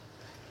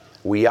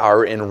We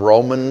are in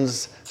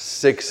Romans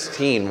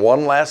 16.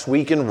 One last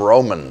week in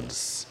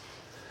Romans.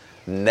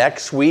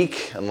 Next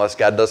week, unless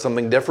God does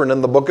something different,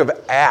 in the book of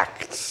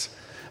Acts,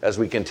 as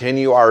we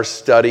continue our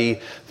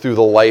study through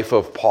the life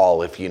of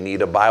Paul. If you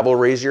need a Bible,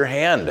 raise your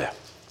hand.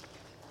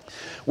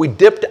 We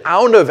dipped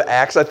out of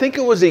Acts, I think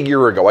it was a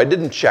year ago. I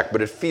didn't check,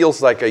 but it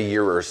feels like a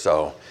year or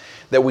so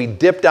that we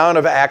dipped out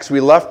of Acts.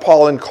 We left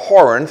Paul in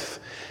Corinth.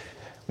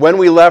 When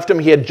we left him,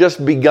 he had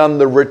just begun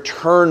the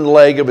return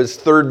leg of his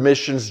third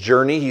missions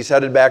journey. He's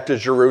headed back to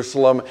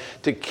Jerusalem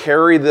to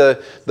carry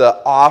the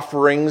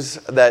offerings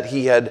that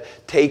he had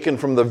taken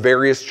from the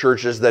various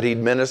churches that he'd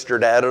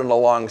ministered at and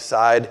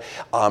alongside,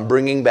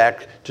 bringing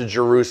back to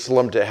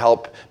Jerusalem to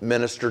help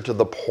minister to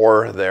the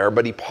poor there.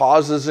 But he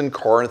pauses in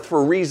Corinth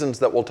for reasons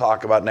that we'll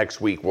talk about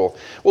next week.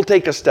 We'll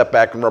take a step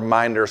back and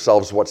remind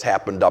ourselves what's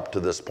happened up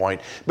to this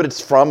point. But it's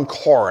from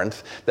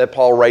Corinth that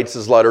Paul writes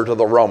his letter to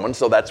the Romans,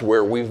 so that's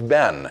where we've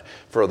been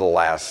for the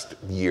last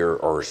year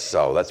or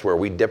so. That's where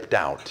we dipped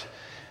out.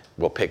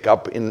 We'll pick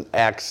up in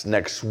Acts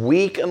next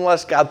week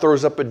unless God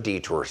throws up a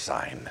detour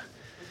sign.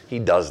 He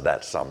does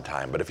that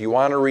sometime. But if you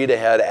want to read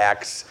ahead,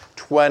 Acts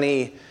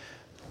 20,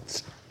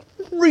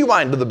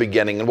 rewind to the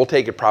beginning, and we'll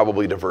take it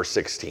probably to verse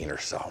 16 or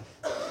so.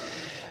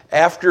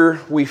 After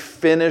we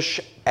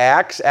finish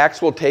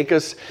Acts will take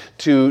us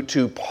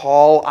to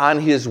Paul on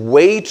his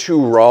way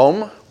to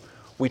Rome.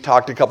 We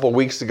talked a couple of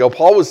weeks ago.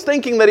 Paul was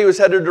thinking that he was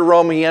headed to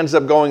Rome. He ends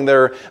up going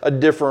there a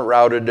different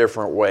route, a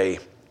different way,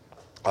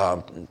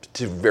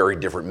 to very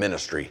different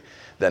ministry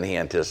than he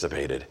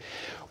anticipated.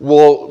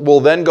 We'll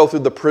then go through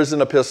the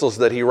prison epistles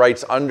that he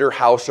writes under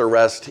house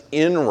arrest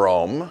in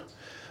Rome.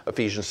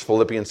 Ephesians,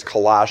 Philippians,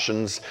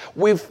 Colossians.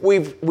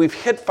 We've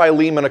hit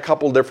Philemon a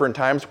couple different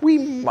times. We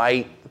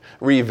might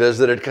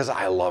revisit it because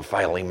I love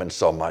Philemon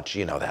so much,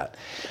 you know that.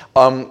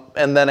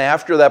 And then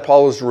after that,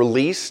 Paul is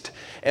released.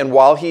 And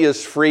while he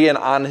is free and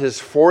on his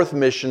fourth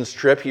missions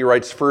trip, he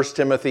writes 1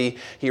 Timothy,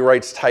 he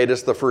writes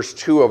Titus, the first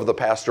two of the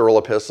pastoral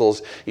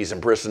epistles. He's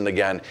imprisoned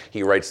again.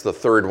 He writes the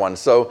third one.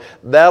 So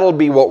that'll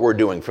be what we're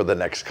doing for the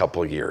next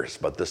couple of years.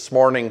 But this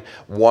morning,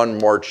 one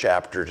more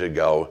chapter to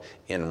go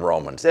in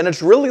Romans. And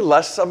it's really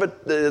less than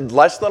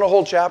a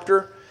whole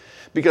chapter,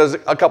 because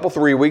a couple,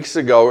 3 weeks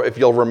ago, if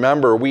you'll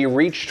remember, we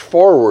reached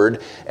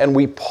forward and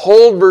we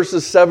pulled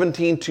verses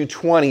 17 to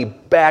 20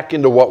 back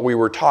into what we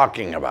were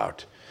talking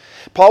about.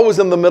 Paul was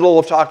in the middle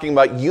of talking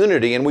about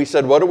unity, and we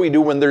said, what do we do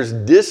when there's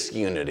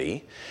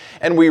disunity?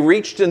 And we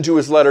reached into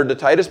his letter to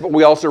Titus, but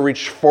we also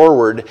reached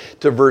forward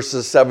to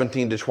verses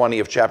 17 to 20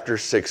 of chapter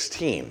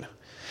 16.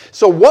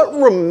 So what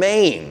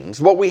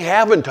remains, what we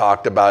haven't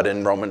talked about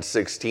in Romans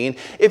 16,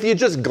 if you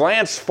just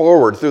glance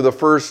forward through the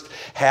first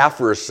half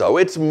or so,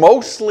 it's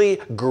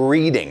mostly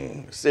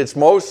greetings. It's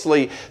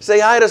mostly say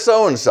hi to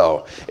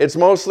so-and-so. It's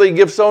mostly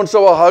give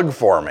so-and-so a hug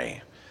for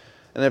me.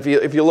 And if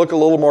you look a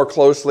little more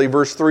closely,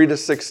 verse 3 to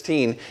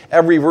 16,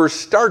 every verse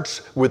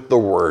starts with the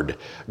word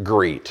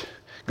greet.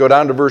 Go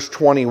down to verse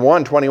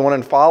 21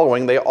 and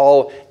following, they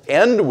all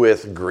end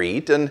with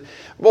greet. And,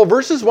 well,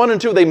 verses 1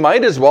 and 2, they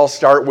might as well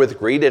start with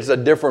greet. It's a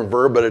different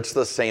verb, but it's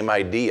the same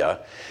idea.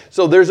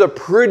 So there's a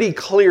pretty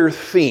clear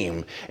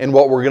theme in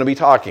what we're going to be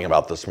talking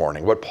about this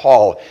morning, what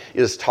Paul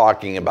is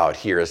talking about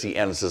here as he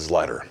ends his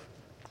letter.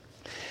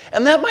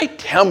 And that might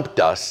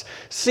tempt us,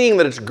 seeing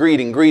that it's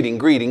greeting.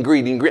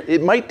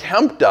 It might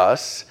tempt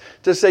us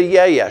to say,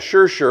 yeah,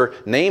 sure,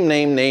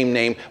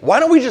 name. Why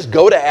don't we just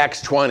go to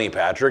Acts 20,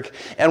 Patrick?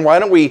 And why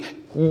don't we,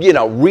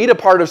 read a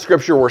part of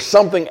Scripture where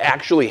something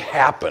actually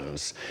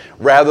happens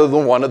rather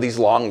than one of these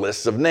long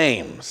lists of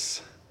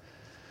names?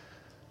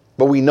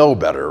 But we know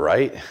better,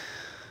 right?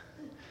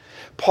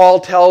 Paul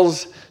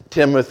tells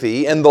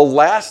Timothy in the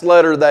last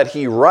letter that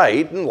he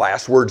writes, and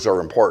last words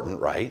are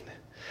important, right?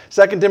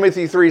 2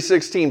 Timothy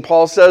 3:16,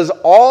 Paul says,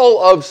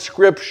 all of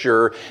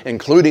Scripture,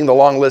 including the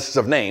long lists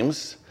of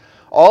names,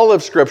 all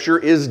of Scripture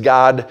is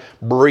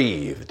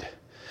God-breathed.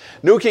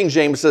 New King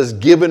James says,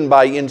 given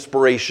by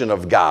inspiration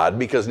of God,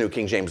 because New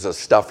King James is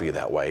stuffy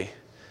that way.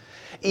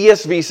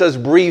 ESV says,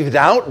 breathed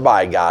out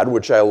by God,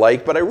 which I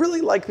like, but I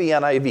really like the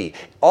NIV.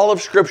 All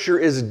of Scripture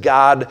is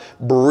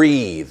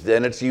God-breathed,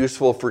 and it's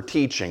useful for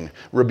teaching,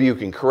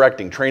 rebuking,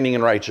 correcting, training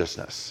in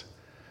righteousness.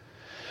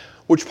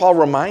 Which Paul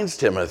reminds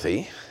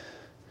Timothy,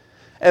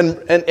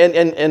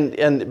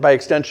 and by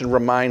extension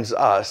reminds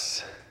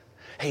us,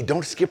 hey,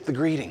 don't skip the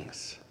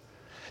greetings.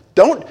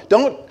 Don't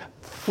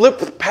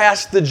flip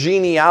past the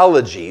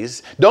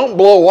genealogies. Don't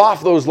blow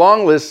off those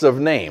long lists of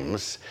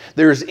names.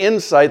 There's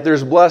insight,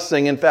 there's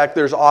blessing. In fact,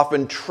 there's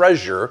often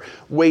treasure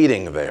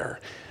waiting there.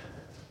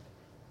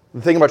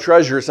 The thing about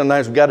treasure is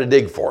sometimes we've got to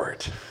dig for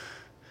it.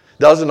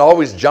 Doesn't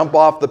always jump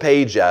off the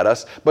page at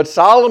us. But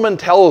Solomon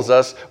tells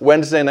us,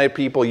 Wednesday night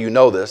people, you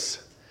know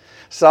this,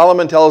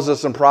 Solomon tells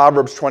us in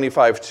Proverbs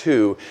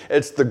 25:2,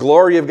 it's the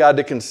glory of God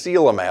to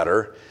conceal a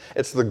matter.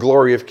 It's the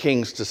glory of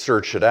kings to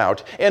search it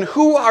out. And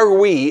who are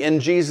we in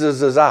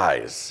Jesus'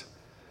 eyes?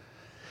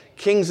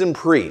 Kings and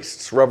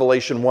priests,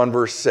 Revelation 1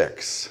 verse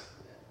 6.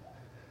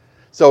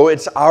 So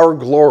it's our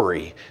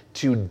glory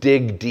to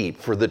dig deep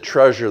for the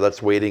treasure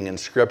that's waiting in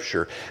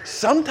Scripture.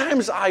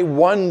 Sometimes I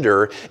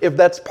wonder if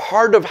that's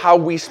part of how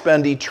we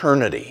spend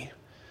eternity.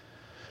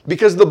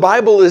 Because the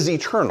Bible is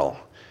eternal.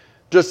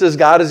 Just as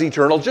God is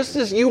eternal, just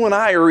as you and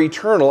I are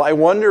eternal, I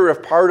wonder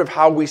if part of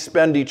how we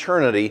spend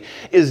eternity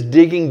is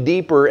digging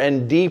deeper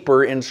and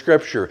deeper in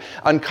Scripture,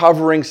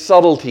 uncovering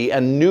subtlety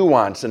and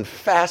nuance and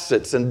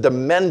facets and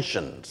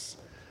dimensions.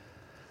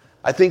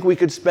 I think we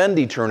could spend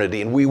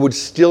eternity and we would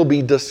still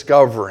be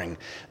discovering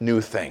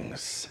new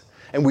things.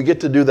 And we get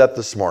to do that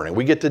this morning.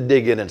 We get to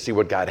dig in and see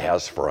what God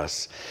has for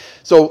us.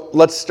 So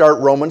let's start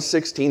Romans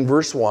 16,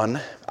 verse 1.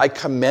 I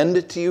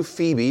commend to you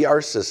Phoebe,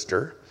 our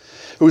sister,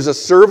 who's a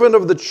servant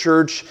of the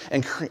church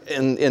in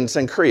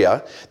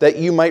Cenchrea, that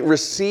you might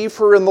receive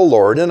her in the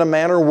Lord in a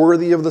manner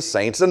worthy of the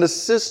saints, and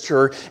assist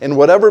her in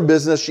whatever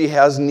business she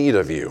has need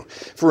of you.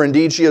 For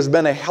indeed she has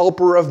been a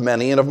helper of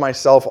many, and of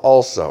myself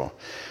also.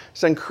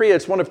 Cenchrea,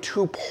 it's one of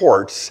two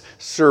ports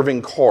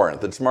serving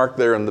Corinth. It's marked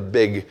there in the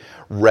big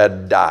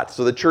red dot.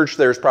 So the church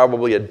there is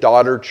probably a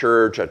daughter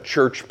church, a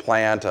church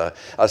plant, a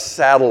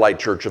satellite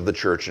church of the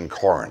church in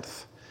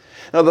Corinth.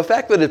 Now, the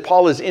fact that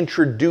Paul is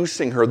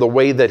introducing her the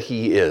way that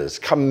he is,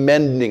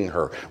 commending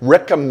her,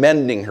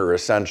 recommending her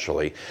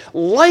essentially,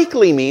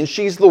 likely means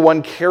she's the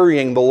one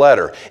carrying the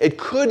letter. It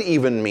could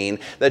even mean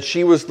that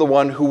she was the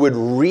one who would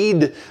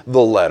read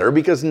the letter,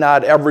 because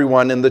not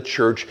everyone in the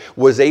church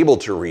was able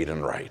to read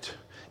and write.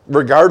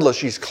 Regardless,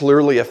 she's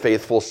clearly a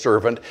faithful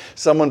servant,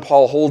 someone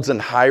Paul holds in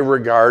high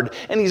regard,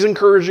 and he's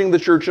encouraging the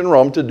church in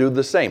Rome to do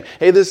the same.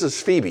 Hey, this is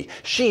Phoebe.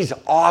 She's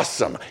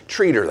awesome.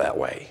 Treat her that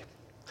way.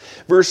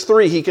 Verse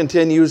 3, he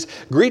continues,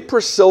 greet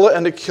Priscilla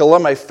and Aquila,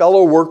 my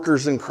fellow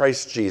workers in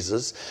Christ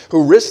Jesus,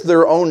 who risked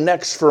their own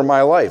necks for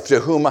my life,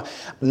 to whom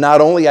not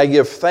only I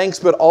give thanks,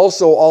 but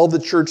also all the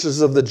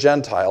churches of the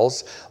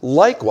Gentiles.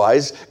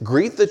 Likewise,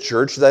 greet the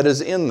church that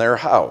is in their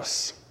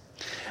house.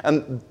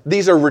 And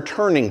these are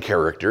returning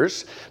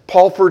characters.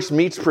 Paul first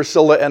meets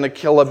Priscilla and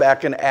Aquila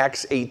back in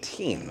Acts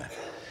 18.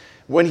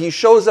 When he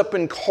shows up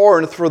in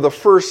Corinth for the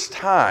first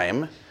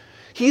time,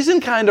 he's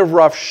in kind of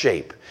rough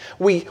shape.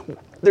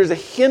 There's a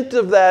hint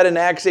of that in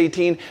Acts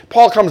 18.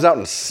 Paul comes out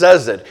and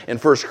says it in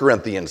 1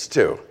 Corinthians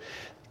 2.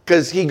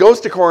 Because he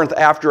goes to Corinth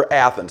after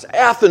Athens.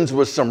 Athens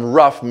was some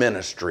rough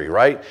ministry,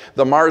 right?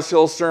 The Mars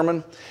Hill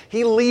sermon.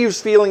 He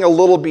leaves feeling a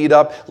little beat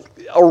up,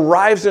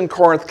 arrives in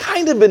Corinth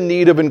kind of in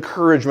need of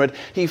encouragement.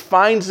 He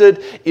finds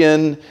it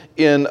in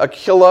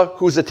Aquila,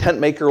 who's a tent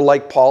maker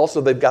like Paul, so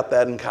they've got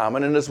that in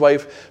common, and his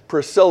wife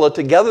Priscilla.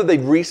 Together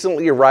they'd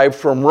recently arrived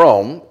from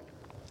Rome,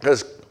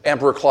 because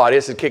Emperor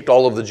Claudius had kicked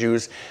all of the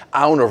Jews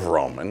out of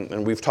Rome,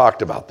 and we've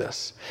talked about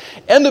this.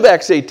 End of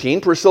Acts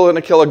 18, Priscilla and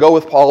Aquila go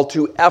with Paul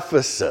to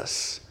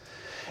Ephesus.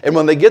 And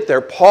when they get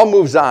there, Paul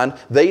moves on,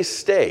 they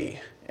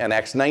stay. In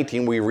Acts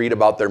 19, we read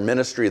about their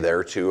ministry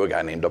there to a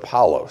guy named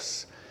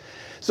Apollos.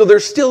 So they're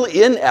still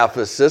in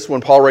Ephesus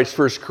when Paul writes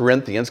 1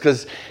 Corinthians,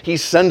 because he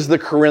sends the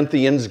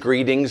Corinthians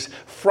greetings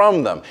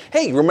from them.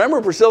 Hey,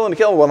 remember Priscilla and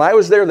Aquila? When I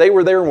was there, they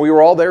were there, and we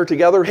were all there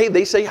together. Hey,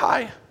 they say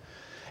hi.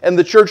 And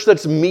the church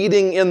that's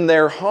meeting in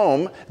their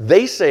home,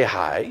 they say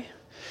hi.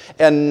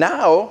 And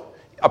now,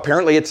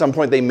 apparently at some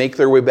point, they make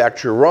their way back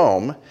to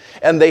Rome,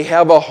 and they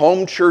have a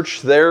home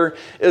church there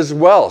as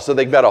well. So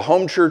they've got a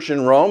home church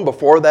in Rome,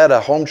 before that a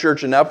home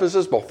church in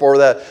Ephesus, before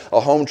that a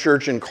home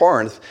church in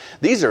Corinth.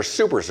 These are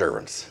super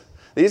servants.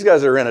 These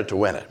guys are in it to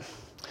win it.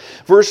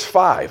 Verse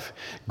 5,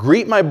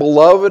 greet my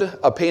beloved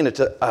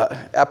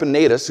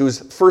Epaenetus, who's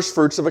first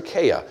fruits of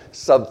Achaia,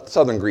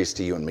 southern Greece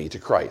to you and me, to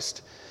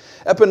Christ.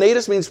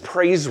 Epaenetus means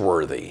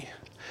praiseworthy.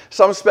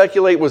 Some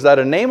speculate, was that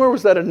a name or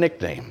was that a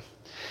nickname?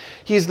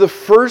 He's the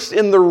first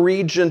in the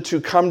region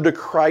to come to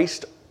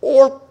Christ,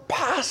 or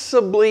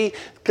possibly,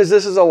 because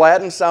this is a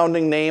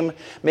Latin-sounding name,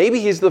 maybe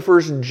he's the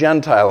first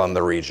Gentile in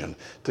the region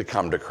to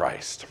come to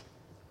Christ.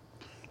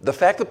 The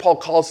fact that Paul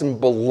calls him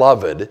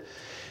beloved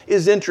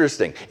is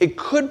interesting. It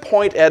could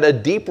point at a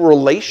deep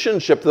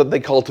relationship that they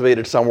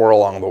cultivated somewhere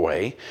along the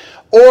way,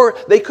 or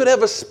they could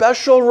have a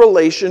special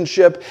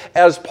relationship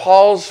as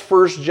Paul's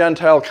first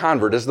Gentile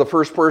convert, as the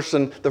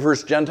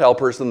first Gentile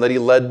person that he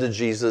led to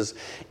Jesus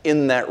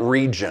in that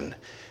region.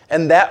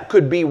 And that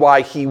could be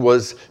why he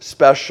was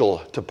special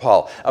to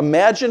Paul.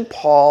 Imagine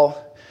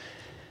Paul,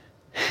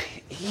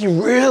 he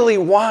really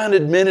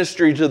wanted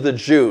ministry to the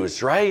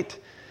Jews, right?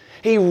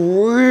 He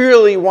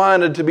really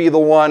wanted to be the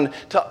one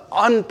to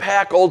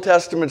unpack Old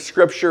Testament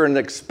scripture and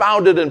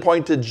expound it and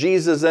point to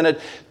Jesus in it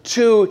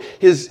to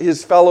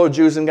his fellow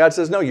Jews. And God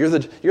says, no, you're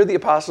the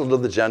apostle to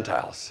the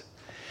Gentiles.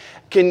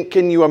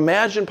 Can you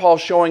imagine Paul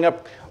showing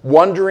up,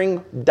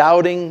 wondering,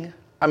 doubting,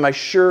 am I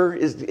sure?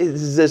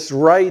 Is this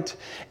right?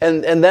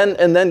 And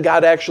then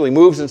God actually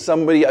moves, and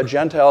a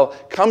Gentile,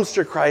 comes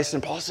to Christ,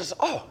 and Paul says,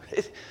 oh,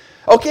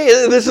 okay,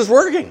 this is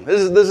working.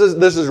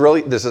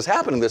 This is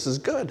happening. This is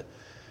good.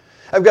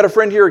 I've got a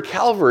friend here at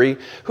Calvary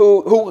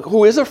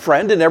who is a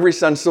friend in every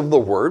sense of the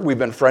word. We've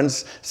been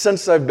friends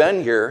since I've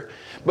been here.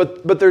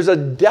 But there's a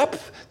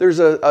depth, there's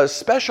a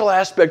special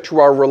aspect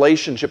to our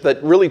relationship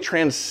that really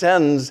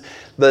transcends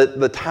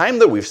the time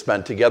that we've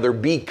spent together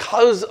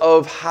because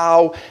of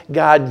how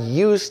God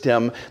used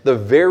him the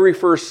very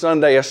first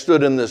Sunday I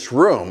stood in this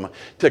room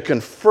to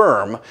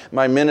confirm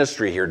my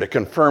ministry here, to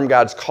confirm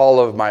God's call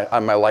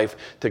on my life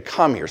to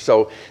come here.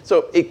 So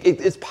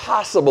it's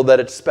possible that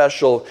it's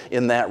special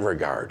in that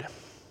regard.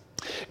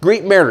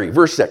 Greet Mary,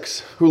 verse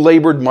 6, who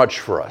labored much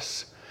for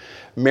us.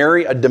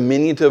 Mary, a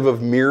diminutive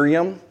of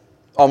Miriam,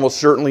 almost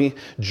certainly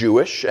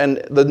Jewish,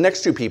 and the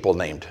next two people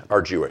named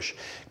are Jewish.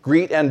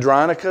 Greet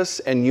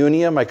Andronicus and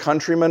Eunia, my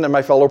countrymen and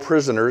my fellow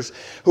prisoners,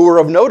 who were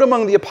of note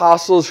among the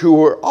apostles who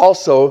were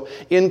also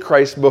in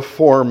Christ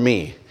before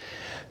me.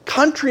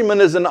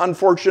 Countryman is an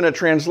unfortunate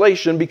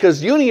translation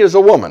because Eunia is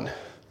a woman.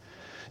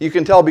 You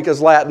can tell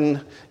because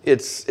Latin,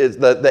 it's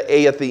the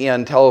A at the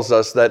end tells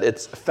us that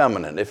it's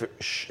feminine. If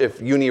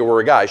Eunia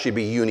were a guy, she'd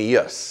be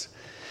Eunius.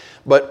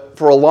 But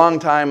for a long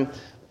time,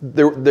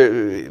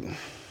 the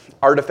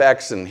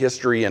artifacts and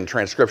history and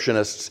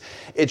transcriptionists,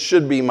 it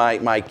should be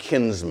my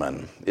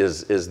kinsman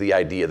is the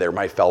idea there,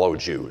 my fellow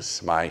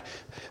Jews, my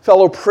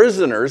fellow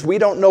prisoners. We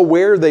don't know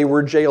where they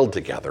were jailed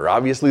together.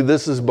 Obviously,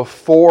 this is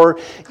before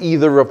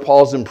either of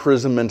Paul's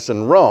imprisonments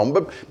in Rome,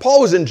 but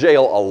Paul was in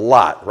jail a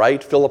lot,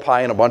 right?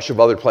 Philippi and a bunch of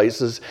other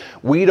places.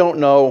 We don't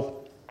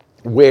know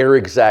where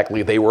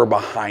exactly they were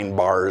behind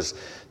bars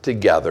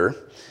together.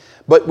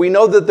 But we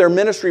know that their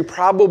ministry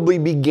probably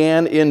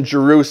began in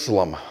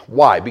Jerusalem.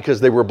 Why? Because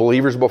they were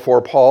believers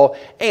before Paul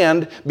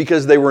and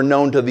because they were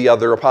known to the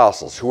other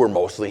apostles who were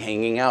mostly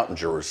hanging out in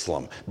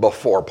Jerusalem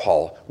before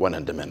Paul went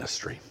into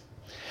ministry.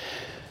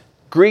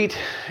 Greet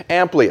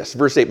Amplias,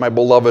 verse 8, my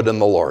beloved in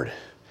the Lord.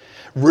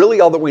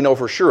 Really all that we know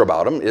for sure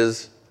about him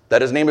is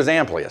that his name is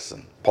Amplias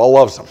and Paul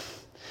loves him.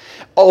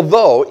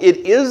 Although it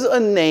is a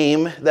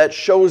name that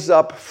shows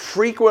up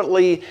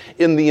frequently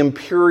in the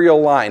imperial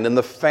line, in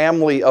the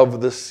family of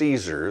the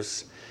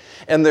Caesars,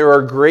 and there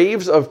are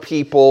graves of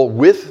people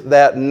with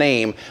that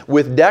name,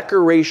 with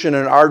decoration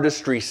and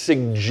artistry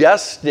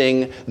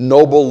suggesting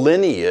noble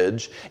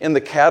lineage in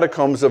the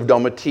catacombs of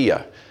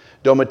Domitia.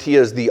 Domitia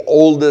is the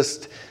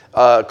oldest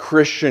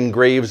Christian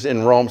graves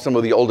in Rome, some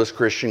of the oldest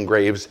Christian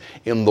graves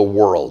in the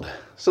world.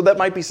 So that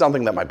might be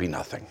something, that might be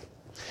nothing.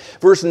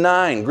 Verse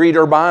 9, greet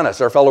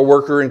Urbanus, our fellow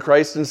worker in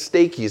Christ, and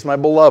Stachys, my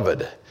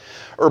beloved.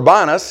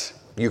 Urbanus,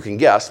 you can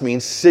guess,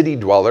 means city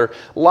dweller.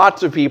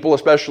 Lots of people,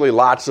 especially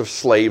lots of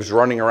slaves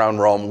running around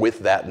Rome with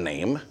that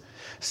name.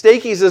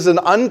 Stachys is an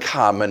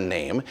uncommon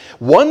name.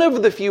 One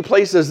of the few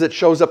places that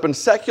shows up in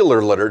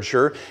secular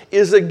literature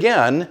is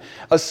again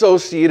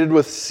associated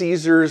with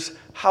Caesar's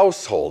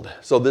household.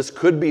 So this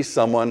could be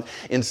someone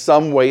in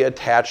some way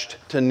attached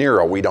to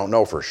Nero. We don't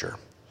know for sure.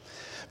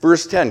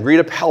 Verse 10,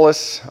 greet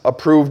Apelles,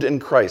 approved in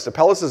Christ.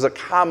 Apelles is a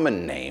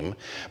common name,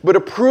 but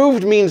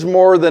approved means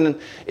more than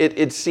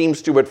it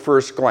seems to at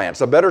first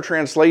glance. A better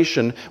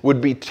translation would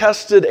be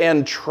tested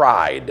and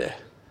tried.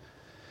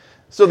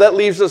 So that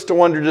leaves us to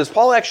wonder, does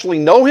Paul actually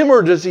know him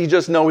or does he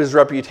just know his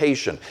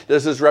reputation?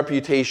 Does his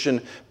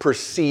reputation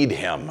precede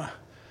him?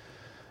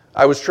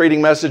 I was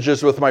trading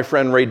messages with my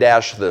friend Ray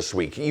Dash this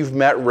week. You've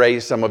met Ray,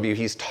 some of you.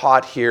 He's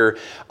taught here,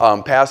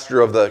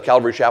 pastor of the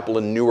Calvary Chapel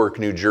in Newark,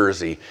 New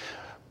Jersey.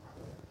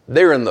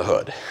 They're in the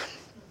hood.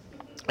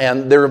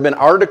 And there have been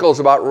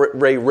articles about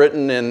Ray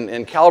written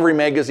in Calvary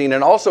Magazine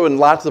and also in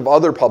lots of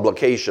other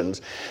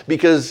publications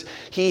because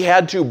he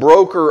had to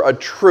broker a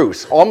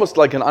truce, almost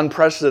like an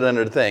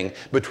unprecedented thing,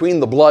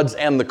 between the Bloods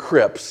and the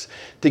Crips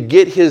to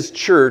get his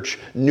church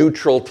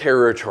neutral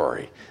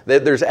territory.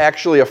 There's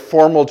actually a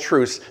formal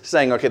truce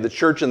saying, okay, the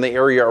church and the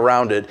area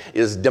around it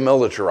is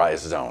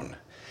demilitarized zone.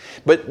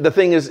 But the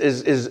thing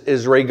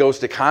is Ray goes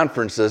to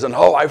conferences and,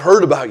 I've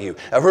heard about you.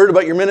 I've heard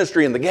about your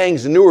ministry and the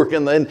gangs in Newark.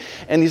 And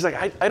he's like,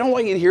 I don't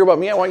want you to hear about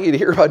me. I want you to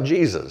hear about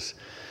Jesus.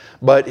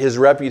 But his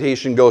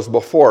reputation goes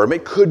before him.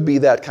 It could be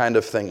that kind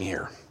of thing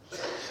here.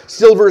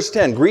 Still verse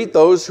 10, greet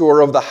those who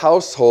are of the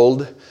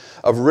household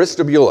of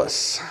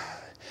Aristobulus.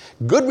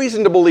 Good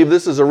reason to believe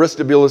this is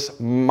Aristobulus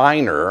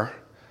Minor.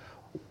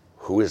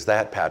 Who is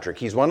that, Patrick?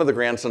 He's one of the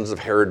grandsons of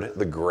Herod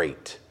the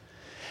Great.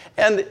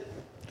 And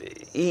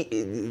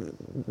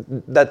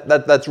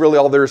that's really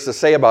all there is to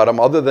say about him,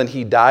 other than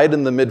he died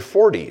in the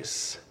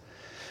mid-40s.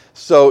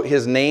 So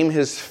his name,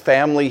 his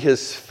family,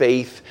 his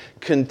faith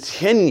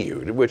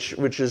continued,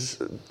 which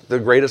is the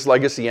greatest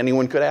legacy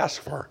anyone could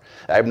ask for.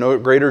 I have no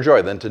greater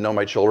joy than to know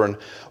my children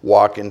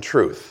walk in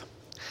truth.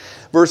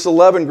 Verse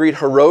 11, greet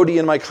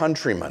Herodian, my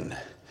countrymen,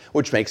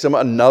 which makes him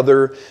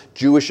another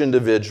Jewish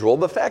individual.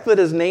 The fact that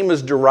his name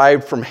is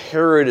derived from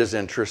Herod is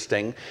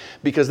interesting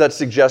because that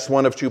suggests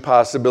one of two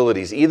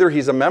possibilities. Either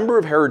he's a member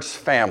of Herod's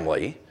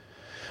family,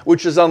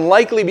 which is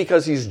unlikely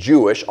because he's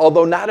Jewish,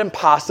 although not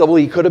impossible,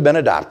 he could have been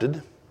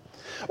adopted,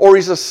 or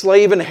he's a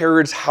slave in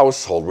Herod's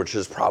household, which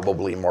is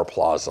probably more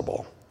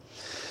plausible.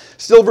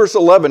 Still, verse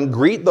 11,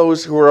 greet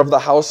those who are of the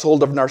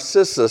household of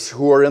Narcissus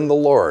who are in the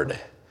Lord.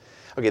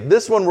 Okay,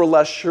 this one we're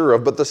less sure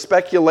of, but the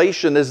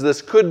speculation is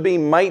this could be,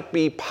 might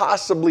be,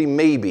 possibly,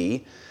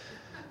 maybe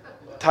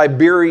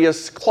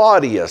Tiberius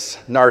Claudius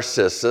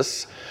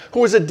Narcissus, who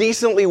was a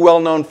decently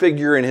well-known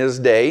figure in his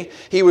day.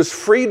 He was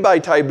freed by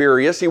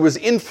Tiberius. He was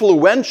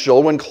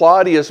influential when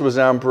Claudius was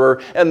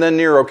emperor, and then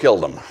Nero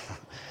killed him.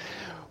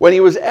 When he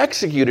was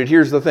executed,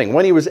 here's the thing.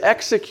 When he was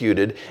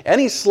executed,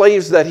 any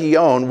slaves that he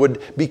owned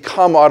would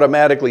become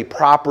automatically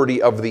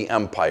property of the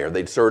empire.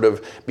 They'd sort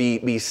of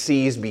be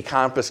seized, be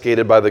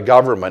confiscated by the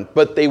government,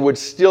 but they would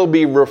still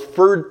be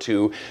referred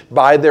to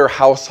by their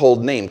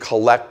household name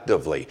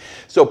collectively.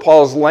 So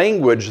Paul's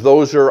language,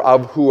 those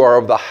who are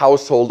of the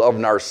household of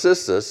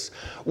Narcissus,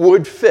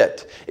 would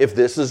fit if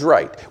this is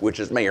right, which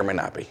it may or may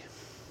not be.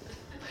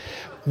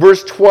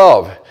 Verse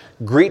 12.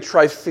 Greet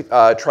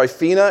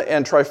Tryphena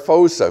and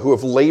Tryphosa, who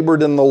have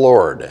labored in the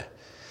Lord.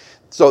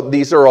 So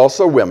these are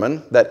also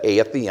women. That A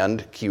at the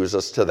end cues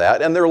us to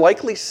that. And they're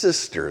likely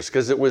sisters,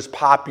 because it was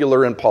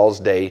popular in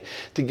Paul's day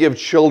to give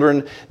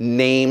children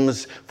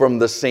names from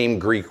the same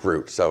Greek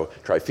root. So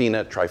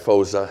Tryphena,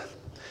 Tryphosa.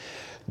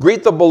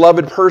 Greet the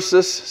beloved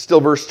Persis, still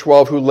verse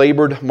 12, who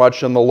labored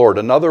much in the Lord.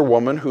 Another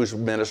woman whose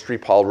ministry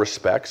Paul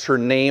respects. Her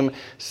name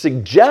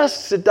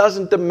suggests, it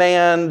doesn't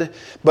demand,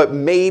 but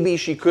maybe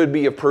she could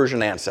be of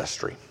Persian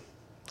ancestry.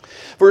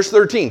 Verse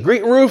 13,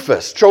 greet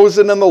Rufus,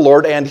 chosen in the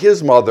Lord, and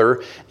his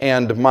mother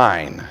and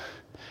mine.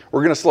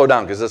 We're going to slow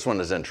down because this one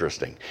is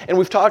interesting. And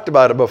we've talked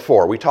about it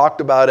before. We talked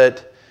about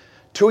it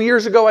 2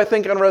 years ago, I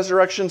think, on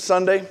Resurrection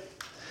Sunday.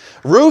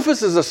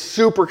 Rufus is a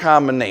super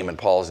common name in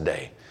Paul's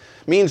day.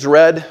 Means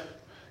red.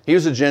 He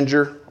was a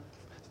ginger.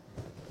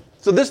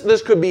 So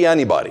this could be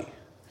anybody.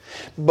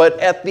 But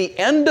at the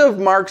end of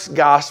Mark's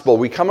gospel,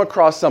 we come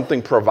across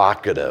something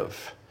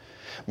provocative.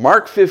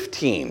 Mark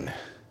 15.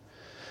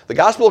 The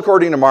gospel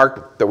according to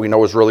Mark, that we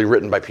know is really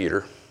written by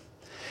Peter.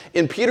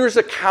 In Peter's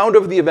account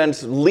of the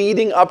events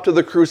leading up to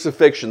the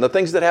crucifixion, the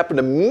things that happened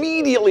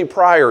immediately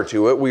prior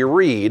to it, we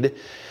read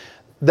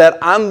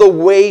that on the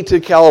way to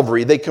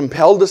Calvary, they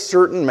compelled a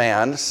certain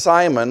man,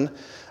 Simon,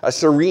 a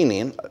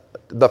Cyrenian,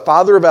 the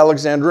father of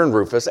Alexander and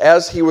Rufus,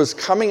 as he was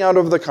coming out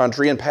of the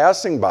country and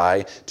passing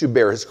by, to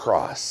bear his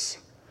cross.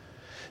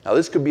 Now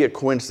this could be a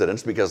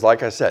coincidence because,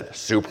 like I said,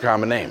 super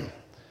common name.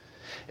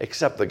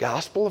 Except the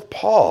Gospel of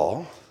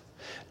Paul,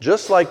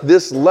 just like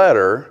this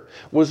letter,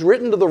 was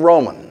written to the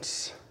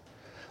Romans.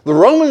 The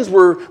Romans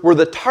were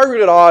the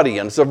targeted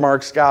audience of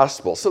Mark's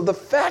gospel. So the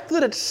fact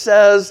that it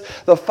says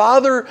the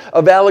father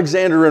of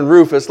Alexander and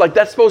Rufus, like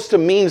that's supposed to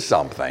mean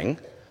something.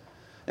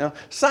 You know,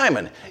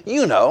 Simon,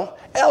 you know,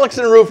 Alex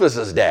and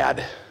Rufus'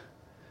 dad,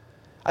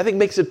 I think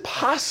makes it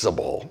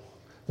possible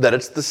that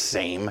it's the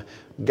same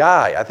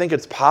guy. I think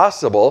it's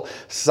possible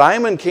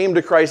Simon came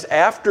to Christ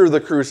after the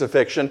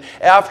crucifixion,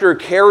 after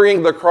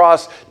carrying the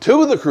cross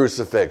to the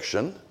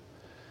crucifixion,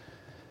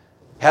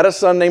 had a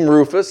son named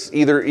Rufus,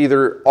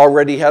 either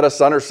already had a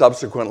son or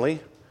subsequently,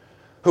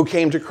 who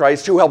came to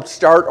Christ, who helped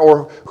start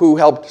or who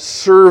helped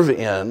serve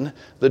in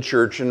the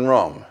church in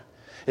Rome.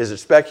 Is it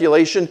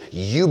speculation?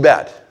 You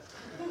bet.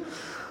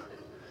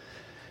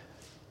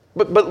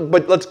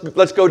 But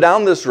let's go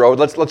down this road.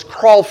 Let's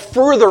crawl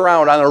further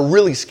out on a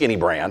really skinny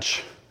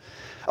branch.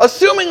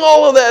 Assuming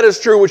all of that is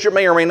true, which it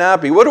may or may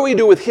not be, what do we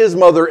do with his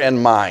mother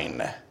and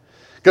mine?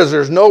 Because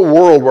there's no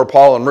world where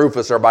Paul and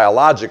Rufus are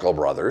biological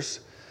brothers.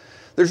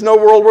 There's no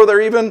world where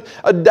they're even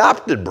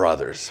adopted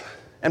brothers.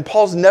 And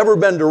Paul's never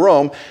been to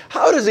Rome.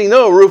 How does he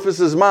know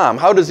Rufus's mom?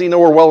 How does he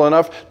know her well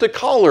enough to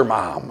call her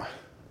mom?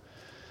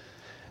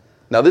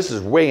 Now this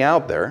is way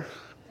out there.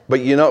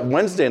 But you know,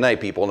 Wednesday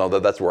night people know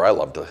that that's where I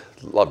love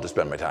to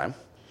spend my time.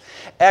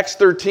 Acts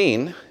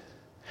 13,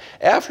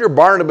 after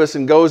Barnabas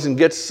goes and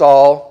gets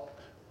Saul,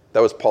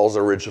 that was Paul's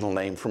original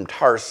name, from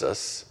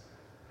Tarsus,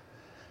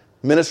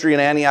 ministry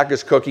in Antioch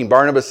is cooking.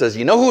 Barnabas says,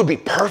 you know who would be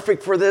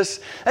perfect for this?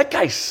 That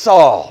guy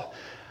Saul.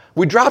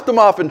 We dropped him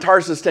off in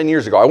Tarsus 10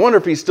 years ago. I wonder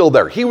if he's still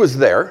there. He was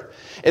there.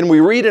 And we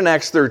read in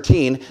Acts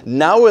 13,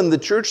 now in the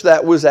church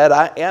that was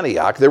at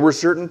Antioch, there were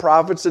certain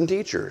prophets and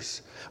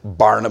teachers.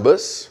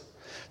 Barnabas,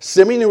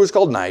 Simeon, who was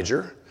called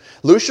Niger,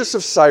 Lucius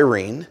of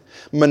Cyrene,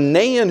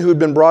 Manaen, who had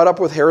been brought up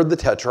with Herod the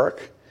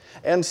Tetrarch,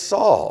 and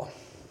Saul.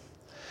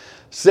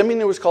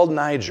 Simeon, who was called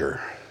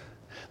Niger.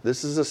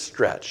 This is a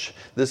stretch.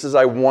 This is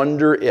I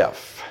wonder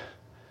if.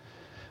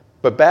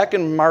 But back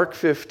in Mark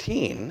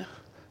 15,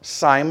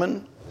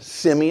 Simon,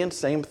 Simeon,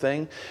 same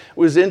thing,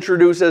 was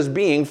introduced as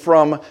being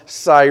from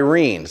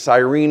Cyrene.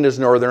 Cyrene is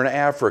northern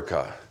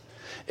Africa.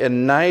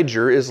 And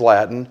Niger is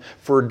Latin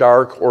for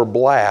dark or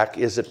black.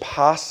 Is it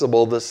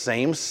possible the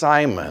same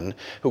Simon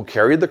who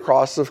carried the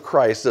cross of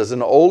Christ as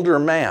an older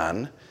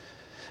man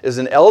is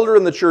an elder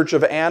in the church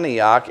of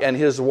Antioch, and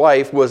his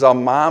wife was a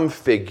mom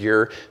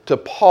figure to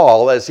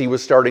Paul as he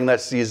was starting that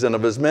season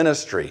of his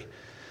ministry?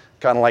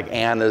 Kind of like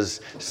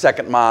Anna's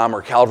second mom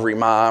or Calvary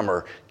mom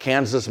or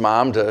Kansas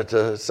mom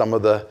to some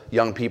of the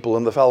young people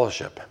in the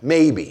fellowship.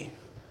 Maybe.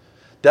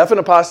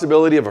 Definite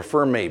possibility of a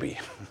firm maybe.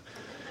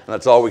 And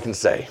that's all we can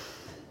say.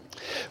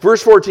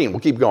 Verse 14, we'll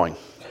keep going.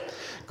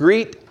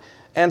 Greet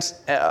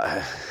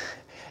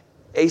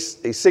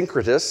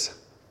Asyncritus,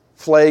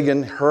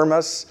 Phlegon,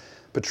 Hermas,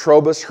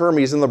 Petrobus,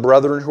 Hermes, and the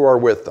brethren who are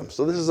with them.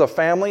 So this is a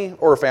family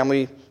or a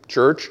family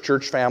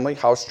church family,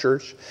 house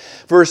church.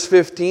 Verse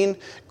 15,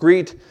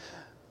 greet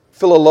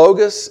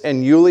Philologus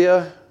and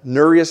Julia,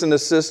 Nereus and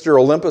his sister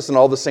Olympus, and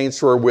all the saints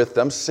who are with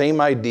them.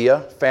 Same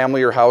idea,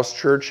 family or house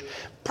church.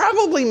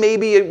 Probably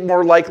maybe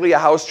more likely a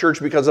house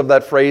church because of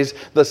that phrase,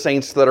 the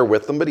saints that are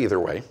with them, but either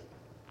way.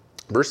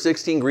 Verse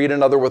 16, greet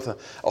another with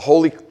a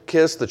holy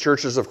kiss. The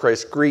churches of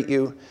Christ greet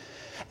you.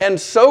 And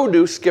so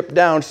do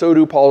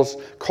Paul's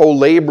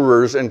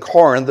co-laborers in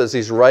Corinth as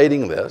he's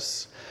writing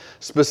this.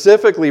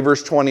 Specifically,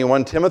 verse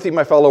 21, Timothy,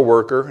 my fellow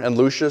worker, and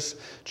Lucius,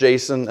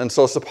 Jason, and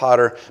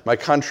Sosipater, my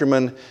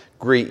countrymen,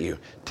 greet you.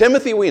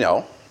 Timothy, we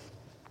know.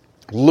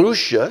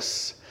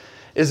 Lucius,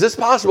 is this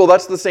possible?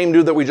 That's the same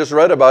dude that we just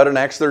read about in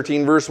Acts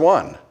 13, verse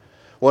 1.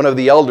 One of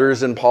the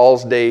elders in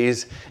Paul's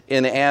days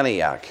in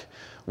Antioch.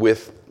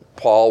 With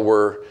Paul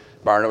were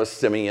Barnabas,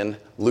 Simeon,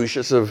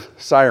 Lucius of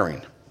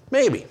Cyrene.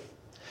 Maybe.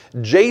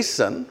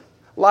 Jason,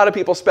 a lot of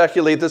people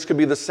speculate this could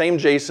be the same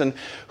Jason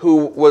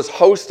who was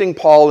hosting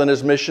Paul and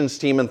his missions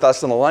team in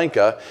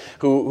Thessalonica,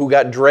 who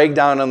got dragged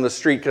down on the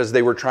street because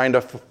they were trying to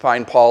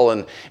find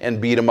Paul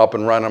and beat him up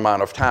and run him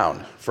out of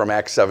town from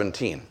Acts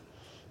 17.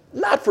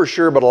 Not for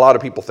sure, but a lot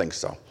of people think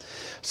so.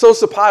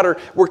 Sosipater,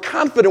 we're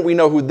confident we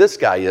know who this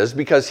guy is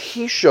because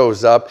he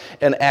shows up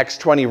in Acts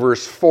 20,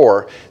 verse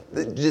 4,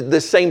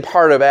 the same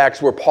part of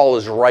Acts where Paul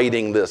is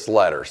writing this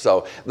letter.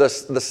 So the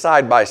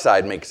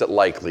side-by-side makes it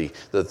likely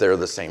that they're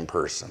the same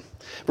person.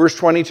 Verse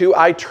 22,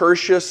 I,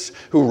 Tertius,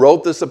 who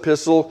wrote this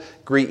epistle,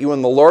 greet you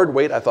in the Lord.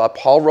 Wait, I thought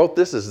Paul wrote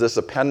this. Is this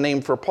a pen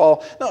name for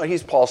Paul? No,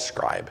 he's Paul's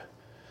scribe.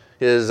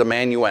 His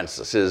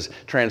amanuensis, his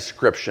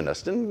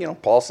transcriptionist.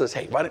 And, Paul says,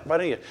 hey, why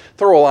don't you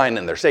throw a line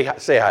in there? Say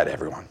hi to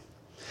everyone.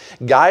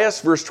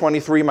 Gaius, verse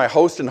 23, my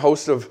host and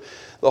host of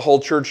the whole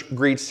church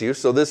greets you.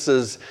 So this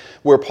is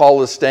where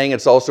Paul is staying.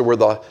 It's also where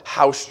the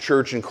house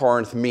church in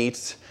Corinth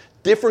meets.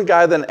 Different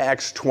guy than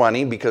Acts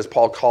 20 because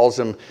Paul calls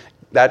him,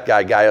 that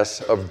guy,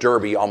 Gaius of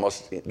Derbe,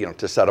 almost,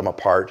 to set him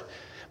apart.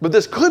 But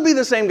this could be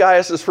the same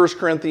Gaius as 1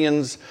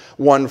 Corinthians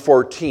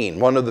 1:14,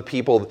 one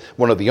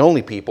of the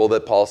only people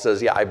that Paul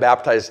says, yeah, I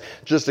baptized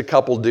just a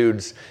couple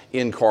dudes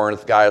in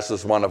Corinth. Gaius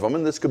is one of them,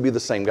 and this could be the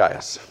same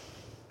Gaius.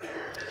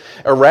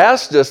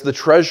 Erastus, the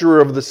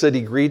treasurer of the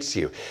city, greets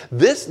you.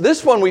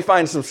 This one we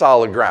find some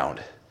solid ground.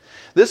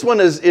 This one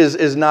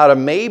is not a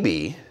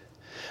maybe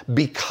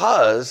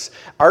because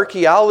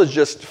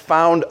archaeologists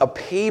found a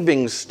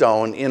paving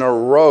stone in a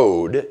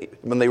road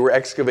when they were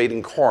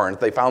excavating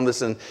Corinth. They found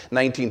this in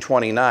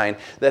 1929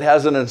 that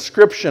has an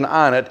inscription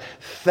on it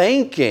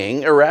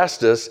thanking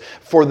Erastus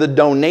for the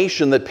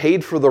donation that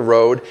paid for the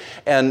road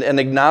and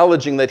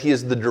acknowledging that he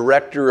is the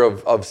director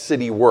of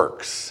city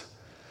works.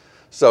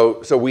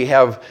 So we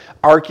have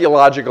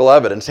archaeological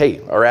evidence. Hey,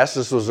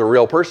 Erastus was a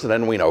real person,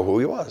 and we know who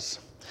he was.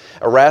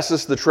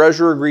 Erastus, the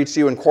treasurer, greets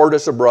you, and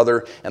Quartus, a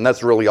brother, and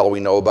that's really all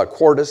we know about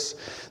Quartus.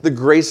 The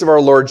grace of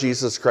our Lord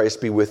Jesus Christ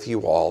be with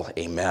you all.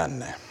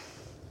 Amen.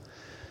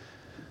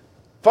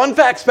 Fun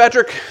facts,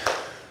 Patrick.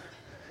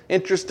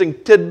 Interesting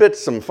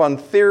tidbits, some fun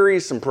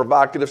theories, some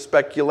provocative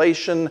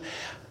speculation.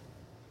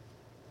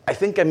 I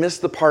think I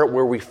missed the part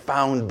where we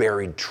found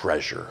buried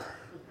treasure.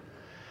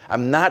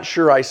 I'm not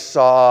sure I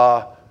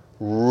saw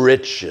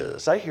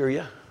riches. I hear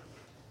you.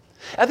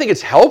 I think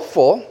it's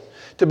helpful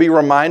to be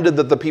reminded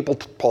that the people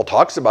Paul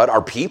talks about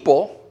are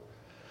people,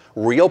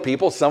 real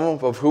people, some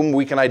of whom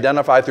we can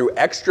identify through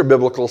extra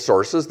biblical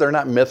sources. They're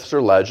not myths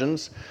or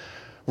legends.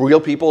 Real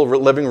people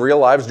living real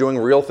lives, doing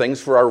real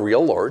things for our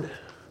real Lord.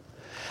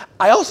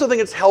 I also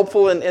think it's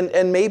helpful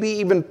and maybe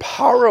even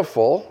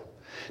powerful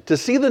to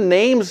see the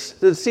names,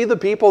 to see the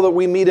people that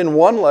we meet in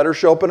one letter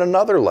show up in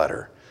another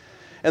letter.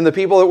 And the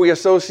people that we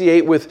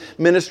associate with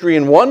ministry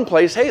in one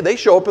place, hey, they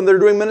show up and they're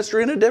doing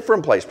ministry in a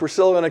different place.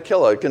 Priscilla and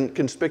Aquila,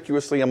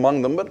 conspicuously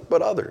among them,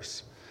 but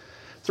others.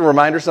 It's a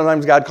reminder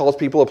sometimes God calls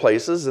people to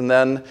places and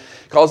then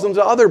calls them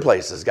to other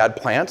places. God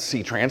plants,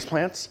 he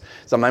transplants.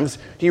 Sometimes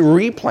he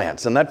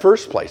replants in that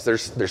first place.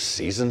 There's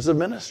seasons of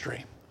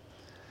ministry.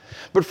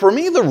 But for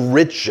me, the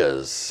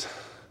riches,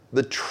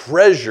 the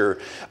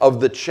treasure of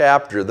the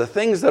chapter, the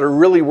things that are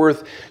really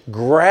worth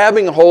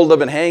grabbing hold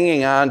of and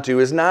hanging on to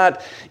is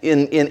not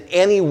in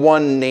any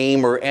one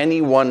name or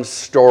any one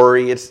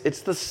story. It's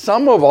the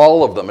sum of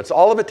all of them. It's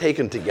all of it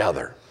taken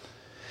together.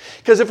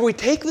 Because if we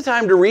take the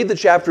time to read the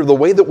chapter the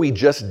way that we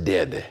just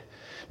did,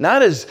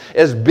 not as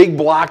big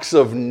blocks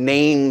of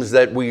names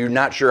that we're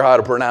not sure how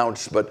to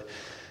pronounce, but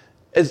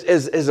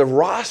as a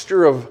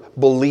roster of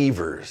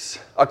believers,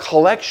 a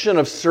collection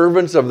of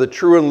servants of the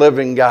true and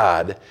living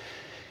God,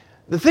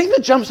 the thing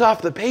that jumps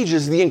off the page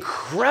is the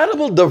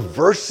incredible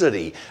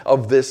diversity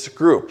of this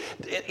group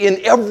in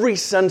every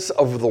sense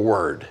of the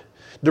word.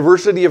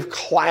 Diversity of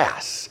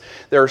class.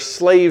 There are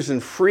slaves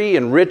and free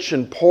and rich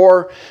and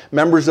poor,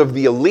 members of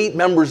the elite,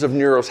 members of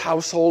Nero's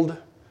household.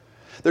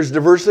 There's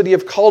diversity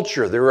of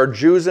culture. There are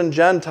Jews and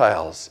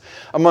Gentiles.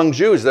 Among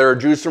Jews, there are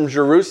Jews from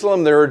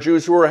Jerusalem. There are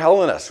Jews who are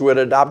Hellenists, who had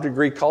adopted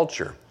Greek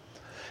culture.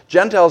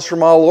 Gentiles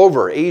from all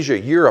over, Asia,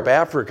 Europe,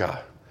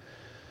 Africa.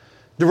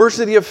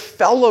 Diversity of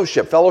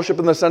fellowship, fellowship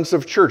in the sense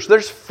of church.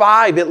 There's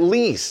at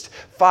least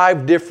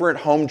five different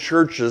home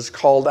churches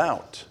called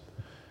out.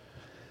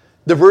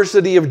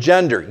 Diversity of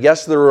gender.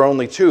 Yes, there are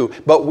only two,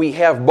 but we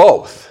have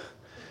both.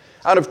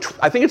 Out of,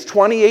 I think it's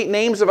 28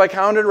 names, if I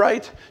counted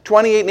right?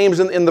 28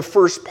 names in the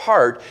first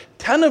part.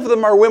 10 of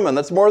them are women.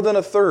 That's more than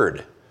a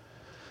third.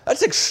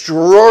 That's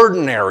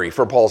extraordinary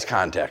for Paul's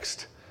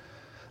context.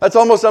 That's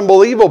almost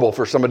unbelievable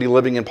for somebody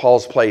living in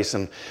Paul's place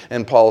and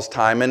Paul's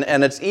time.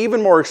 And it's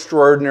even more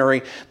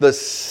extraordinary the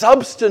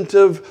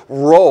substantive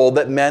role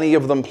that many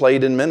of them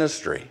played in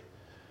ministry.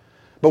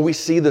 But we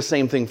see the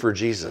same thing for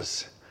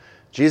Jesus.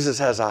 Jesus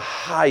has a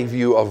high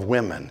view of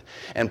women,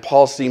 and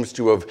Paul seems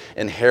to have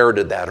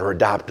inherited that or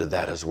adopted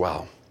that as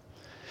well.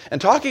 And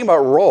talking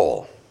about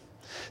role,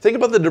 think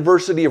about the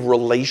diversity of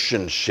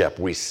relationship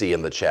we see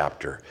in the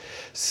chapter.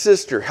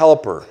 Sister,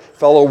 helper,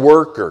 fellow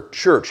worker,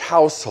 church,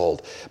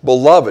 household,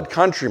 beloved,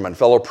 countryman,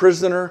 fellow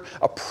prisoner,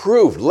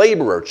 approved,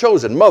 laborer,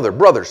 chosen, mother,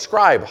 brother,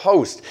 scribe,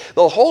 host.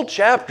 The whole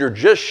chapter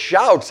just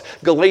shouts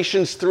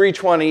Galatians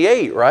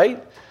 3:28,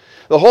 right?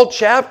 The whole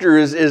chapter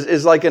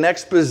is like an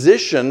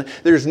exposition.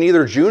 There's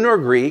neither Jew nor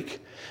Greek,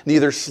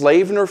 neither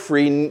slave nor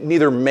free,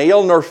 neither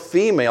male nor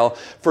female,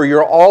 for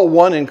you're all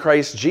one in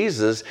Christ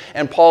Jesus.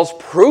 And Paul's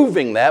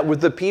proving that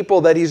with the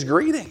people that he's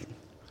greeting.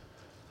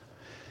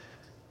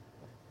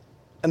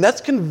 And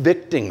that's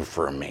convicting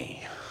for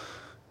me.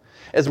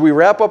 As we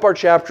wrap up our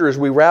chapter, as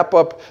we wrap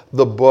up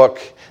the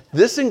book,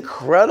 this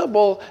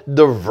incredible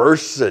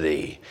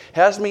diversity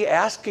has me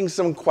asking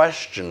some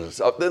questions.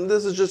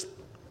 This is just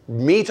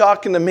me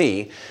talking to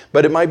me,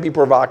 but it might be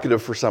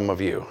provocative for some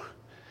of you.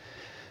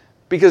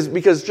 Because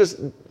just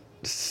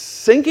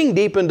sinking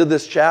deep into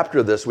this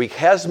chapter this week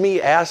has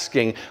me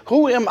asking,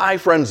 who am I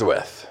friends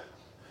with?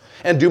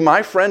 And do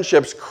my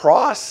friendships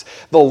cross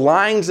the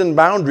lines and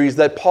boundaries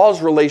that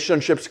Paul's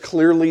relationships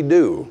clearly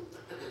do?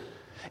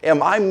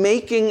 Am I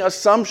making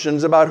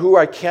assumptions about who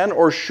I can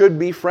or should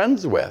be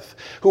friends with?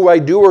 Who I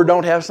do or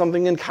don't have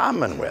something in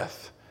common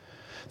with?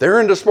 They're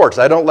into sports.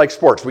 I don't like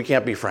sports. We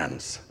can't be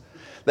friends.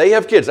 They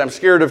have kids. I'm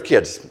scared of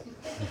kids.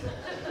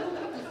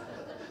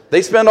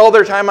 They spend all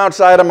their time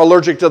outside. I'm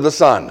allergic to the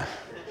sun.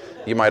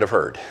 You might have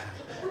heard.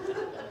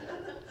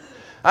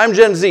 I'm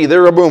Gen Z.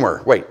 They're a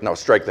boomer. Wait, no,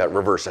 strike that.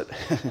 Reverse it.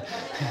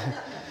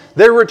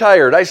 They're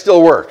retired. I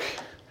still work.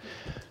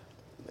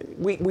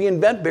 We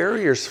invent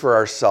barriers for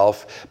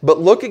ourselves, but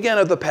look again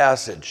at the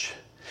passage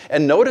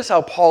and notice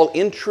how Paul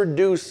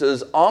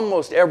introduces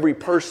almost every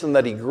person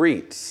that he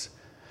greets.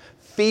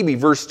 Phoebe,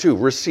 verse 2,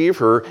 receive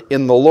her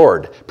in the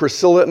Lord.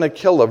 Priscilla and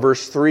Aquila,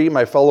 verse 3,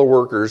 my fellow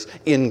workers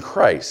in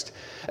Christ.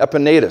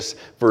 Epaenetus,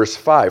 verse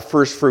 5,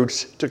 first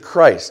fruits to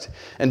Christ.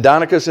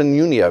 Andronicus and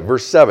Junia,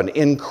 verse 7,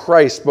 in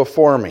Christ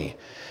before me.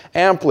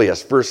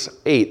 Amplias, verse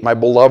 8, my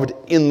beloved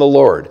in the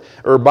Lord.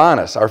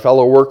 Urbanus, our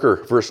fellow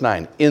worker, verse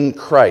 9, in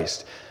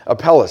Christ.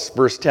 Apelles,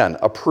 verse 10,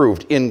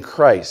 approved in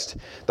Christ.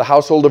 The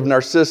household of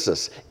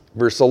Narcissus,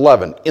 verse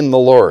 11, in the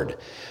Lord.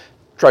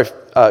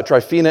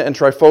 Tryphena and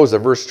Tryphosa,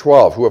 verse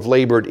 12, who have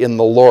labored in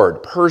the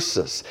Lord.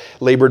 Persis,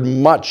 labored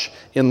much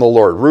in the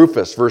Lord.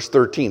 Rufus, verse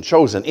 13,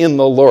 chosen in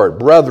the Lord.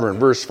 Brethren,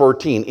 verse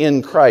 14,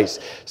 in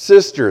Christ.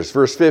 Sisters,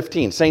 verse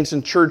 15. Saints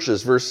and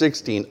churches, verse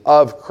 16,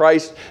 of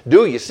Christ.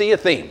 Do you see a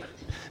theme?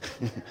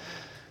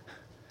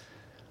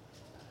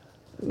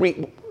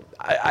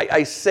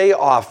 I say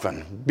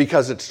often,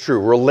 because it's true,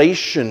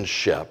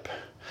 relationship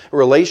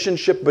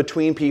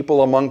between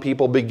people, among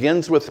people,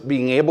 begins with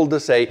being able to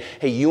say,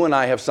 hey, you and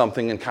I have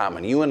something in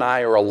common. You and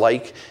I are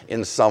alike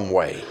in some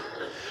way.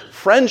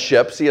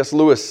 Friendship, C.S.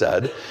 Lewis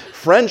said,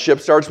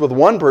 friendship starts with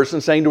one person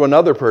saying to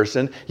another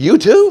person, you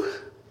too?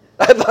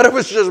 I thought it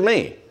was just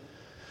me.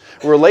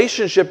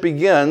 Relationship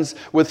begins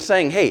with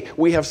saying, hey,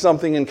 we have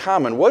something in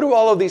common. What do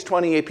all of these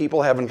 28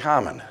 people have in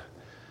common?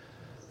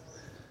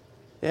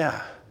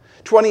 Yeah.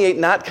 28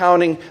 not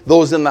counting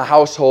those in the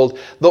household,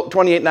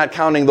 28 not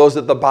counting those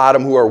at the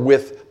bottom who are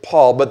with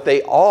Paul, but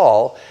they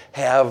all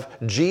have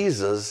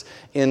Jesus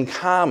in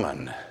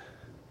common.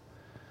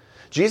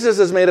 Jesus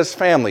has made us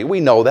family. We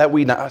know that.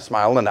 We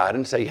smile and nod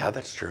and say, yeah,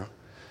 that's true.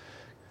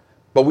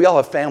 But we all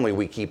have family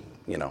we keep,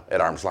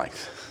 at arm's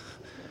length.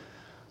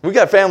 We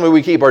got family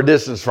we keep our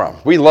distance from.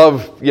 We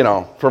love,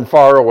 from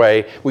far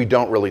away, we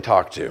don't really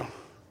talk to.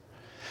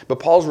 But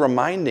Paul's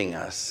reminding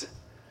us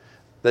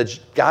that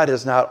God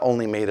has not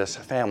only made us a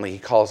family, he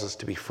calls us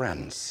to be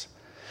friends.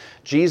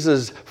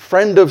 Jesus,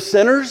 friend of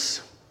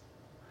sinners,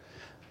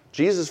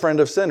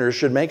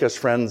 should make us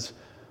friends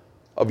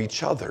of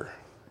each other.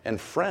 And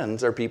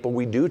friends are people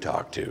we do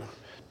talk to,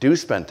 do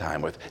spend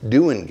time with,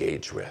 do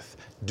engage with,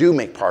 do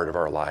make part of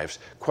our lives.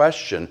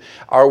 Question,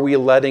 are we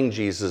letting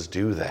Jesus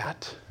do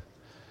that?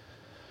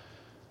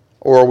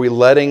 Or are we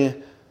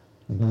letting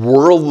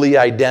worldly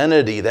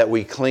identity that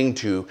we cling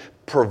to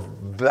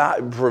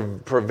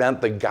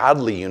prevent the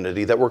godly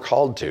unity that we're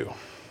called to?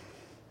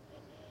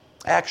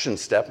 Action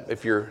step,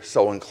 if you're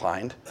so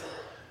inclined.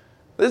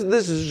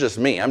 This is just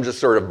me. I'm just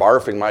sort of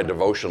barfing my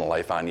devotional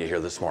life on you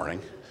here this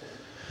morning.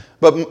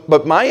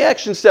 But my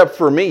action step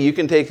for me, you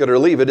can take it or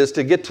leave it, is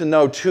to get to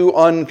know two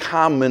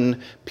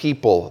uncommon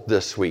people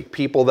this week.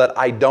 People that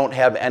I don't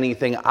have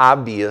anything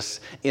obvious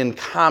in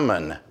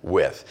common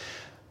with.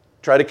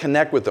 Try to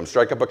connect with them,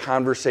 strike up a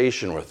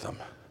conversation with them.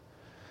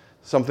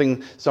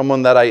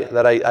 Someone that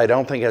I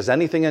don't think has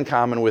anything in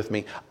common with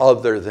me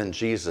other than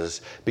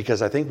Jesus,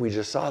 because I think we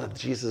just saw that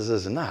Jesus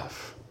is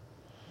enough.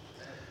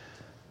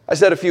 I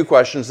said a few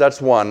questions,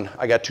 that's one.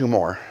 I got two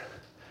more.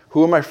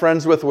 Who am I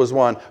friends with was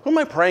one. Who am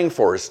I praying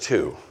for is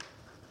two.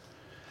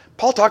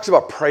 Paul talks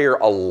about prayer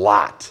a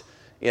lot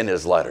in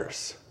his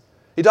letters.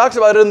 He talks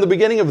about it in the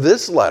beginning of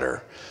this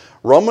letter.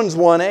 Romans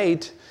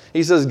 1:8,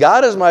 he says,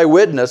 God is my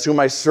witness,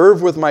 whom I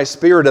serve with my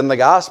spirit in the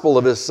gospel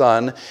of his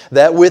Son,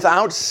 that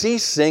without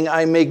ceasing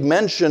I make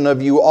mention of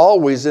you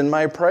always in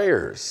my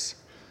prayers.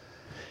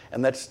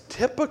 And that's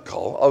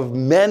typical of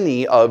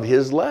many of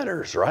his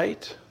letters,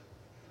 right?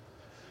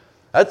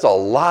 That's a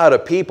lot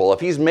of people. If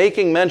he's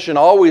making mention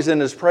always in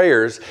his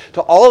prayers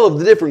to all of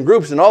the different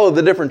groups and all of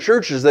the different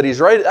churches that he's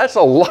writing, that's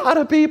a lot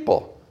of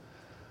people.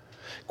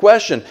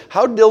 Question,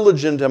 how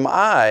diligent am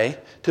I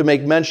to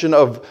make mention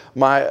of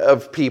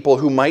people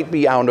who might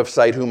be out of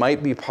sight, who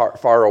might be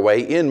far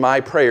away in my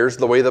prayers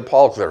the way that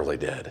Paul clearly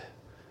did?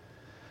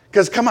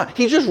 Because come on,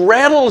 he just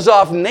rattles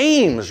off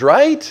names,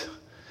 right?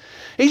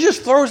 He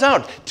just throws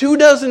out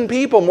 24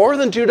 people, more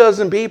than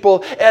 24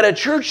 people at a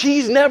church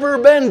he's never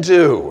been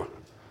to.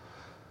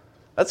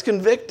 That's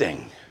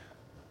convicting.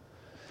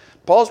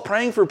 Paul's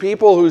praying for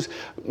people whose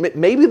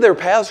maybe their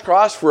paths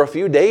crossed for a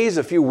few days,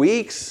 a few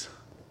weeks.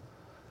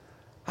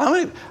 How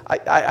many?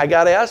 I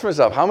got to ask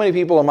myself, how many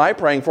people am I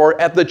praying for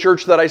at the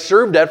church that I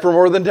served at for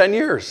more than 10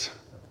 years?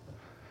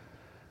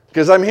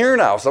 Because I'm here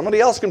now. Somebody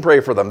else can pray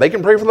for them. They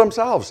can pray for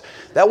themselves.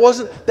 That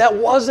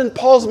wasn't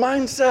Paul's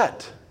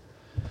mindset.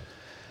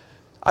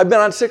 I've been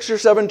on 6 or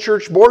 7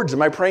 church boards.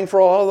 Am I praying for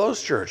all of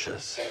those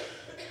churches?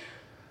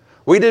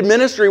 We did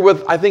ministry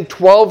with, I think,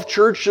 12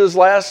 churches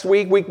last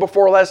week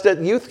before last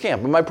at youth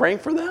camp. Am I praying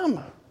for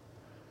them?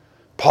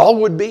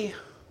 Paul would be.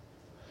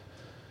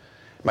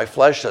 My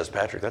flesh says,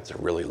 Patrick, that's a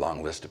really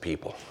long list of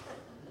people.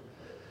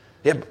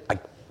 Yeah,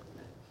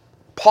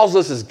 Paul's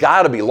list has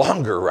got to be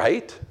longer,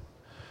 right?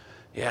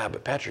 Yeah,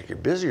 but Patrick, you're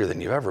busier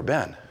than you've ever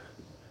been.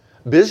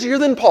 Busier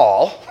than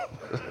Paul.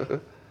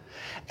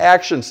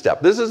 Action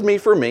step. This is me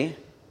for me,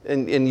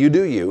 and you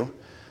do you.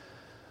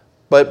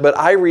 But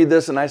I read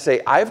this and I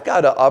say, I've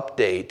got to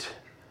update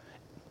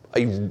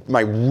my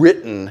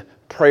written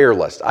prayer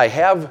list. I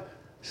have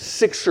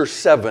 6 or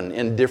 7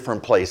 in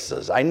different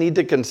places. I need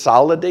to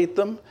consolidate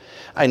them.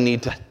 I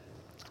need to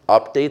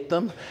update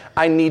them.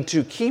 I need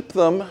to keep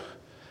them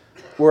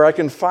where I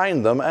can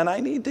find them, and I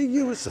need to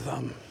use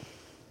them.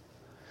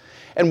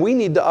 And we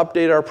need to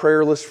update our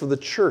prayer list for the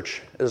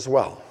church as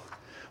well.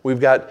 We've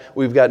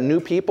got new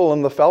people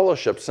in the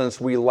fellowship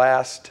since we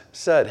last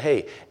said,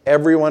 hey,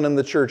 everyone in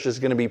the church is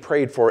going to be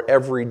prayed for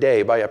every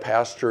day by a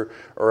pastor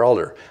or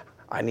elder.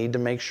 I need to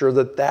make sure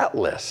that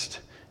list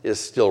is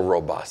still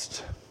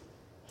robust.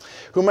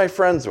 Who am I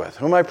friends with?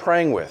 Who am I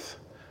praying with?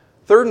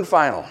 Third and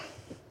final,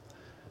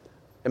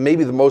 and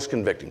maybe the most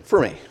convicting for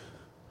me,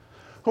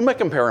 who am I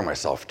comparing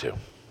myself to?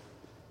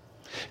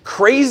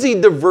 Crazy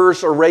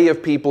diverse array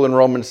of people in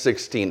Romans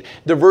 16,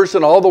 diverse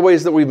in all the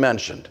ways that we've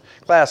mentioned.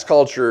 Class,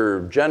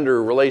 culture,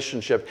 gender,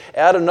 relationship.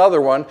 Add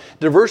another one,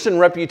 diverse in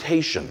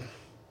reputation.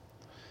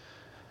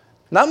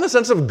 Not in the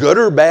sense of good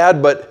or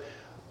bad, but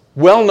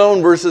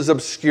well-known versus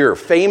obscure,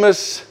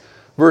 famous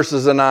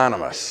versus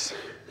anonymous.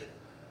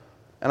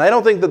 And I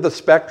don't think that the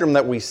spectrum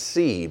that we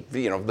see,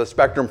 the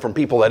spectrum from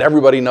people that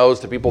everybody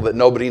knows to people that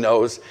nobody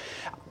knows,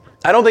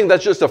 I don't think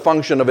that's just a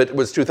function of it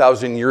was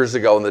 2,000 years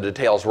ago and the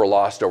details were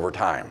lost over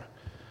time.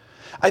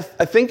 I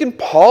think in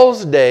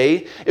Paul's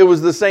day, it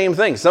was the same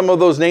thing. Some of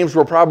those names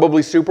were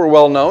probably super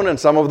well known and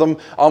some of them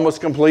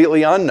almost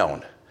completely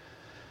unknown.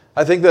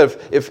 I think that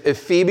if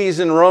Phoebe's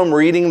in Rome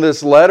reading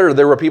this letter,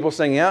 there were people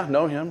saying, yeah,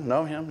 know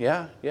him,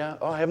 yeah,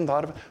 oh, I haven't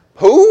thought of it.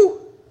 Who?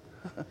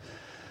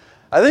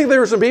 I think there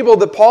were some people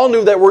that Paul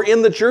knew that were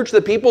in the church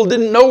that people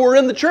didn't know were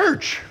in the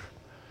church.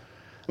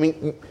 I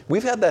mean,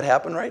 we've had that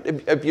happen, right?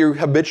 If you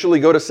habitually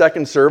go to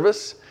second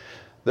service,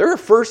 there are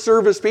first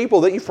service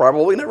people that you've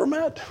probably never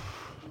met.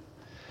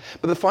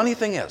 But the funny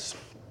thing is,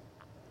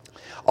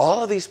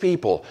 all of these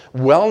people,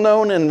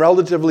 well-known and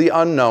relatively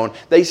unknown,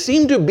 they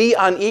seem to be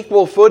on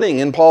equal footing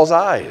in Paul's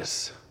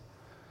eyes.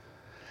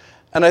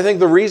 And I think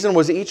the reason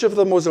was each of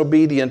them was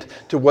obedient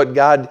to what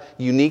God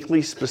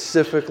uniquely,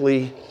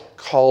 specifically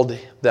called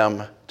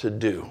them to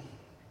do.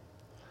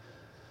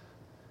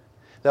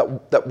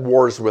 That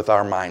wars with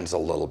our minds a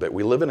little bit.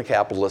 We live in a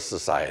capitalist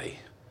society,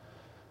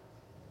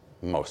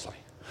 mostly.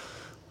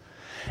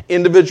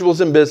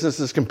 Individuals and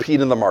businesses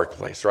compete in the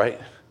marketplace, right?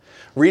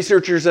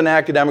 Researchers and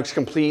academics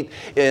compete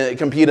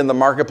in the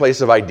marketplace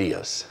of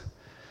ideas.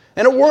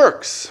 And it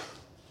works,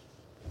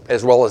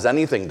 as well as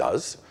anything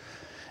does.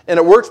 And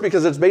it works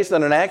because it's based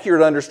on an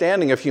accurate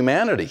understanding of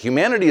humanity.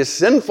 Humanity is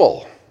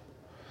sinful,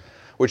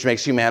 which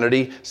makes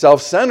humanity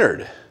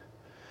self-centered,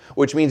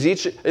 which means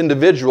each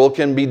individual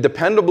can be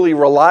dependably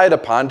relied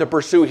upon to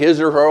pursue his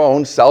or her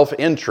own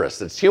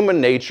self-interest. It's human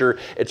nature.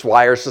 It's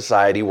why our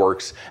society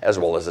works as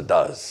well as it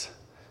does.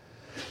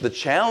 The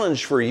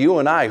challenge for you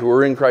and I who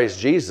are in Christ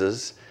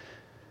Jesus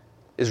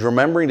is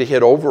remembering to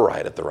hit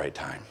override at the right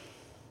time,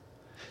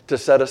 to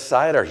set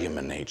aside our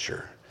human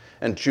nature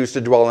and choose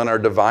to dwell in our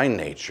divine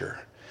nature,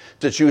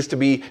 to choose to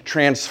be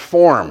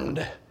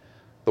transformed,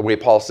 the way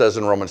Paul says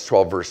in Romans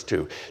 12, verse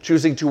 2,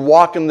 choosing to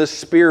walk in the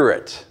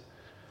Spirit.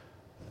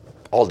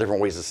 All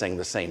different ways of saying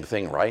the same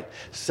thing, right?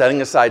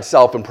 Setting aside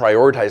self and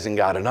prioritizing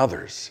God and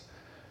others,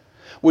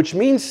 which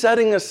means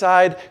setting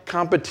aside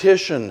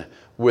competition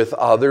with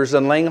others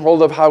and laying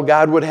hold of how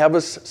God would have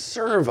us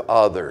serve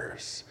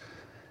others.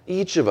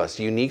 Each of us,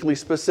 uniquely,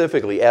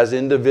 specifically, as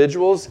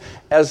individuals,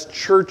 as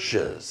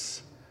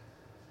churches.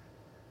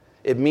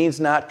 It means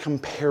not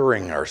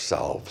comparing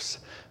ourselves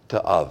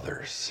to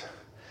others.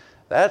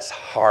 That's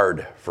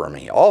hard for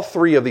me. All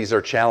three of these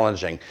are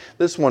challenging.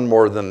 This one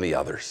more than the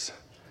others.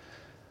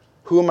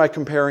 Who am I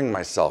comparing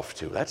myself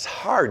to? That's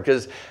hard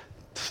because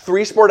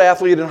 3-sport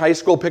athlete in high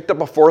school, picked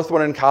up a 4th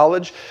one in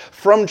college.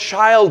 From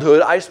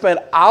childhood, I spent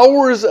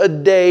hours a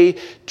day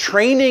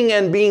training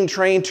and being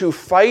trained to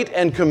fight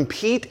and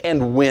compete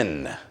and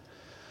win.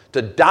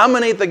 To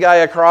dominate the guy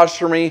across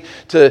from me,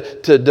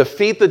 to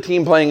defeat the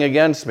team playing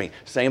against me.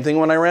 Same thing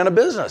when I ran a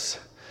business.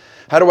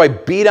 How do I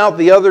beat out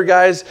the other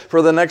guys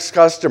for the next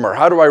customer?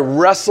 How do I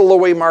wrestle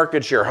away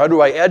market share? How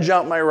do I edge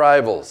out my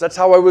rivals? That's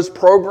how I was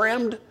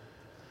programmed.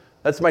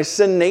 That's my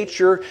sin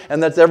nature,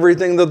 and that's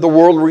everything that the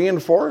world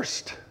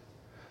reinforced.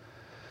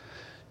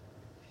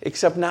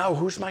 Except now,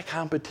 who's my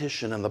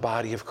competition in the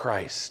body of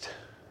Christ?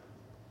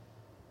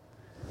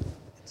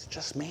 It's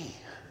just me.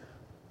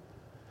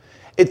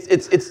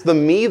 It's the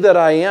me that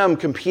I am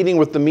competing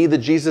with the me that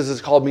Jesus has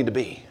called me to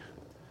be.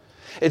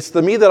 It's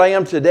the me that I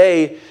am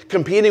today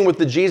competing with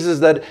the Jesus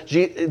that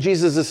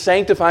Jesus is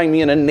sanctifying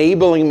me and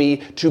enabling me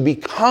to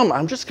become.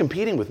 I'm just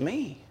competing with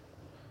me.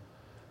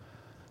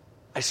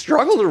 I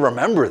struggle to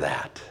remember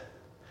that.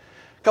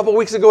 A couple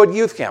weeks ago at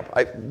youth camp,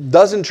 a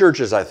dozen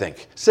churches, I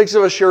think, 6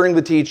 of us sharing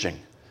the teaching.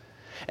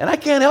 And I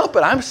can't help it.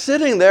 I'm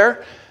sitting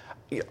there.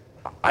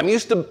 I'm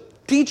used to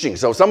teaching.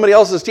 So if somebody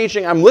else is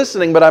teaching, I'm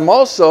listening, but I'm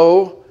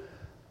also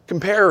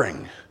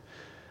comparing.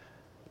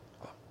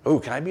 Oh,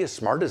 can I be as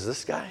smart as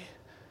this guy?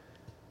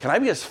 Can I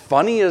be as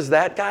funny as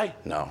that guy?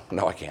 No,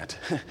 I can't.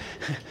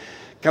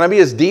 Can I be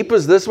as deep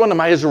as this one? Am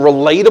I as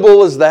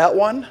relatable as that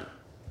one?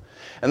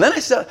 And then I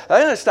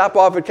stopped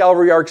off at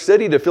Calvary Ark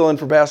City to fill in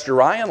for Pastor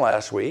Ryan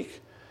last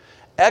week.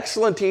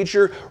 Excellent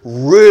teacher,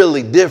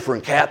 really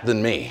different cat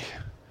than me.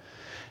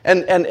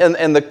 And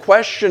the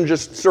question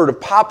just sort of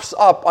pops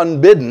up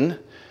unbidden,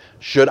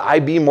 should I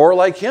be more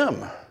like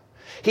him?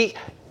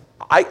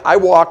 I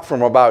walk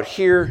from about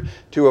here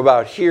to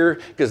about here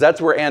because that's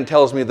where Ann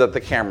tells me that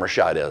the camera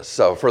shot is.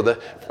 So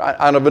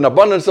out of an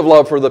abundance of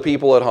love for the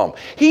people at home.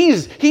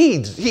 He's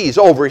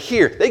over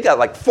here. They got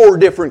like 4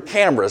 different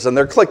cameras and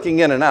they're clicking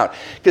in and out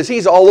because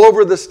he's all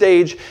over the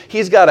stage.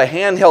 He's got a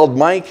handheld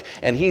mic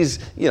and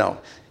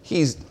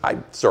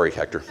sorry,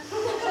 Hector.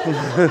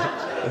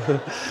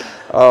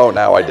 Oh,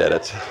 now I did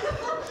it.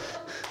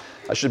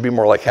 I should be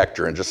more like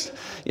Hector and just,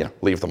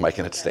 leave the mic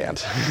in its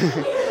stand.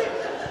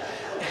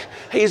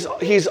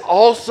 He's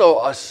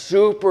also a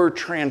super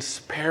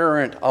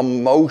transparent,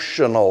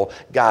 emotional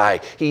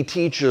guy. He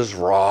teaches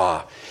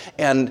raw.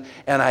 And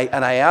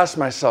I asked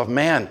myself,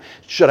 man,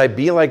 should I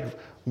be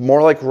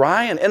more like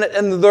Ryan?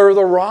 And they're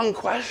the wrong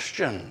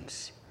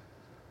questions.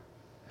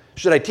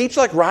 Should I teach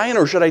like Ryan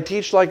or should I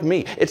teach like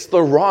me? It's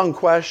the wrong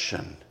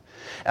question.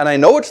 And I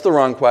know it's the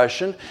wrong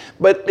question,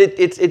 but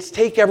it's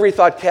take every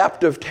thought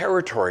captive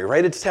territory,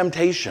 right? It's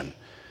temptation.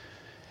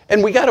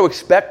 And we got to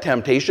expect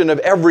temptation of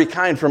every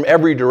kind from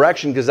every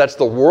direction because that's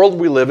the world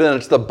we live in.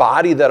 It's the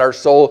body that our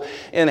soul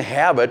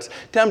inhabits.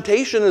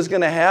 Temptation is going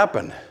to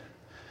happen.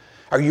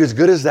 Are you as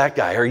good as that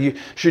guy?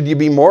 Should you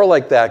be more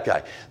like that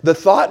guy? The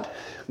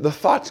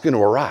thought's going to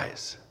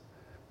arise.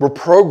 We're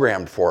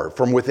programmed for it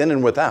from within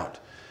and without.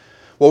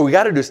 What we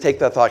got to do is take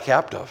that thought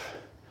captive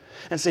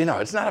and say, no,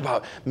 it's not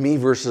about me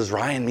versus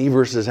Ryan, me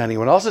versus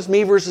anyone else. It's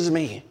me versus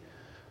me.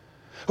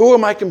 Who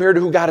am I compared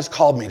to who God has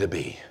called me to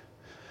be?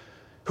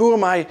 Who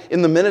am I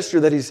in the ministry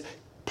that he's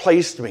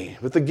placed me,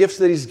 with the gifts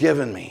that he's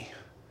given me?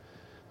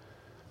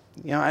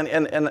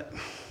 And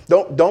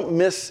don't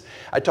miss,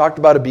 I talked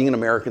about it being an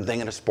American thing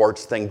and a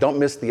sports thing. Don't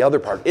miss the other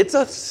part. It's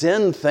a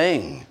sin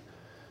thing.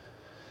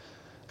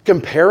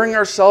 Comparing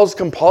ourselves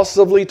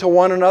compulsively to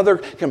one another,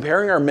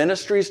 comparing our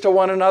ministries to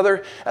one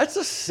another, that's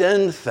a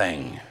sin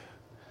thing.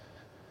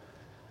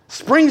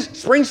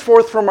 Springs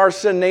forth from our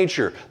sin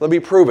nature. Let me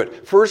prove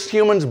it. First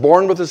humans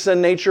born with a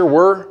sin nature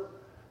were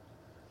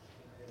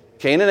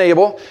Cain and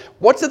Abel.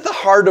 What's at the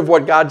heart of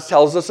what God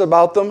tells us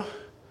about them?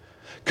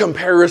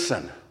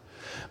 Comparison.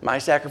 My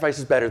sacrifice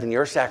is better than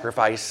your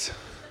sacrifice.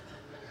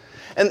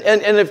 And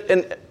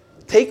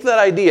take that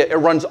idea. It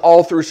runs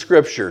all through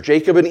Scripture.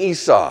 Jacob and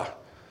Esau.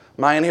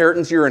 My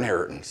inheritance, your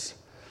inheritance.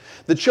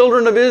 The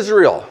children of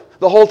Israel.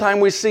 The whole time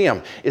we see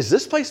them. Is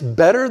this place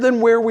better than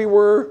where we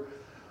were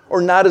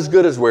or not as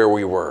good as where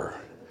we were?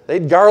 They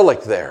had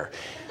garlic there.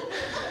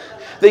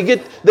 They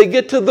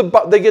get to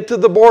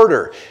the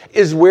border.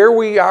 Is where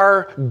we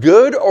are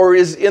good, or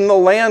is in the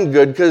land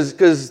good?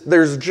 Because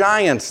there's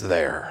giants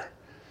there.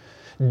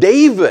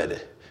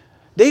 David,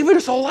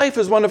 his whole life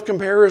is one of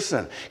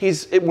comparison.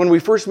 When we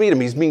first meet him,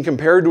 he's being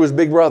compared to his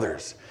big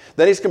brothers.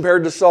 Then he's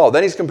compared to Saul.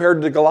 Then he's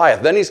compared to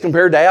Goliath. Then he's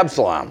compared to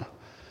Absalom.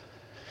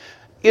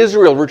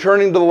 Israel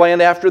returning to the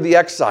land after the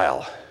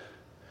exile.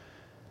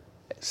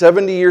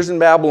 70 years in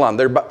Babylon.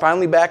 They're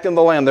finally back in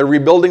the land. They're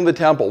rebuilding the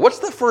temple. What's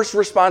the first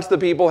response the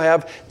people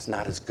have? It's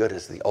not as good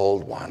as the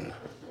old one.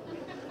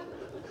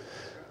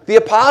 The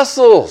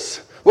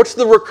apostles. What's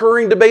the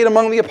recurring debate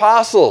among the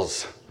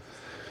apostles?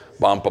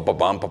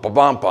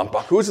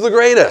 Who's the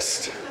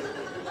greatest?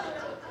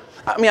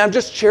 I mean, I'm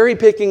just cherry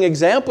picking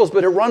examples,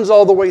 but it runs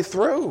all the way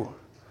through.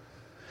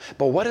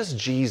 But what does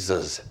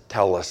Jesus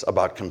tell us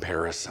about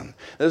comparison?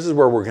 This is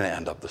where we're going to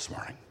end up this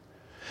morning.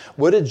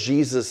 What did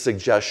Jesus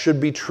suggest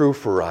should be true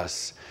for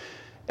us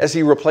as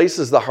he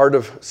replaces the heart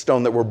of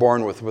stone that we're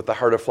born with the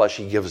heart of flesh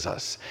he gives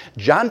us?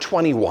 John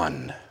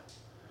 21.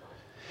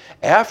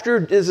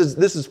 This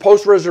is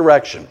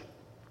post-resurrection.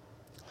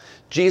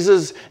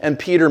 Jesus and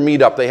Peter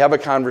meet up. They have a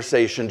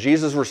conversation.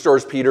 Jesus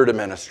restores Peter to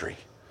ministry.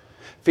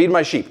 Feed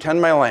my sheep,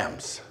 tend my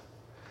lambs.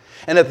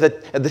 And at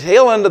the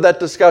tail end of that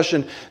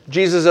discussion,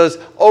 Jesus says,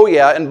 oh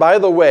yeah, and by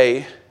the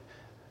way,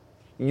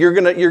 you're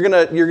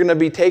gonna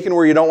be taken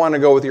where you don't want to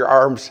go with your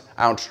arms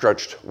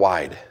outstretched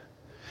wide.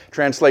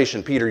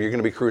 Translation, Peter, you're going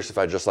to be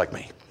crucified just like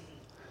me.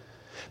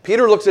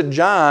 Peter looks at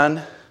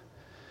John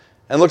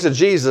and looks at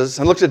Jesus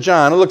and looks at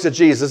John and looks at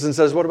Jesus and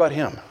says, what about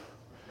him?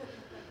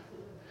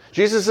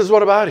 Jesus says,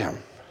 what about him?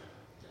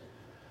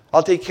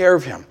 I'll take care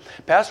of him.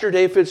 Pastor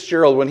Dave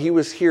Fitzgerald, when he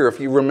was here, if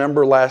you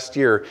remember last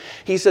year,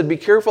 he said, be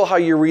careful how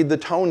you read the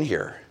tone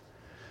here.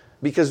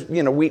 Because,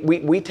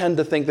 we tend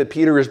to think that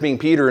Peter is being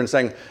Peter and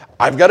saying,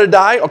 I've got to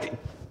die? Okay,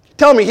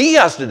 tell me he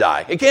has to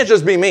die. It can't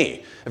just be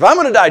me. If I'm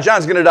going to die,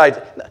 John's going to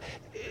die.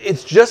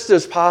 It's just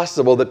as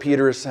possible that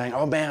Peter is saying,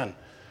 oh man,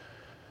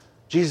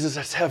 Jesus,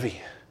 that's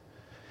heavy.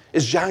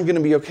 Is John going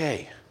to be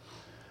okay?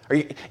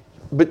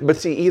 But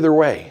see, either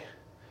way,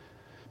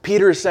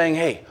 Peter is saying,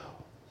 hey,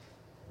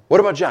 what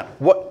about John?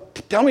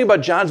 Tell me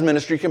about John's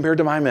ministry compared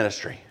to my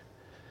ministry.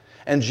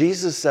 And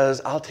Jesus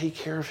says, I'll take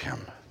care of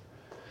him.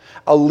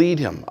 I'll lead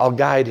him. I'll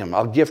guide him.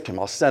 I'll gift him.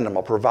 I'll send him.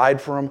 I'll provide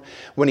for him.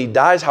 When he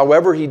dies,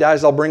 however he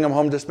dies, I'll bring him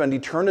home to spend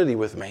eternity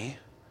with me.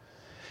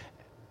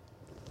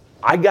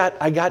 I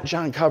got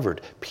John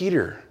covered.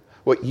 Peter,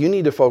 what you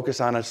need to focus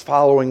on is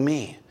following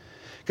me.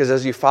 Because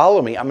as you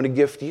follow me, I'm going to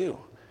gift you.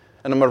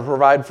 And I'm going to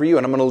provide for you.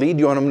 And I'm going to lead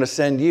you. And I'm going to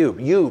send you.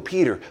 You,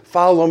 Peter,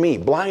 follow me.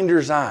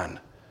 Blinders on.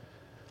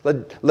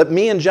 Let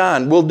me and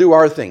John, we'll do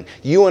our thing.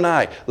 You and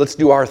I, let's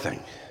do our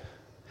thing.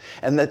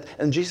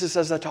 And Jesus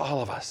says that to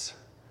all of us.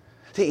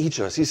 To each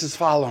of us. He says,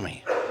 follow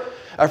me.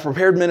 I've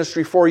prepared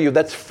ministry for you.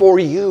 That's for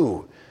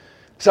you.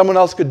 Someone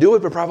else could do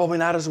it, but probably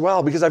not as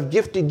well, because I've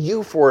gifted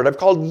you for it. I've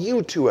called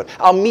you to it.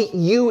 I'll meet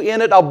you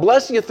in it. I'll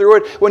bless you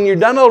through it. When you're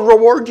done, I'll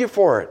reward you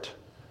for it.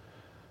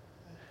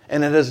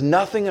 And it has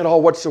nothing at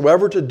all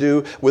whatsoever to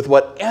do with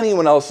what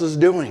anyone else is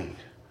doing.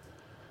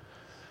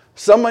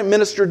 Some might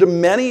minister to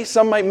many,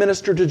 some might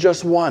minister to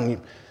just one.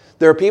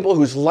 There are people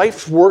whose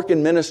life's work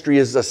in ministry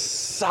is a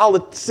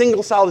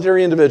single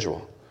solitary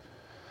individual.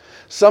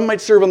 Some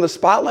might serve in the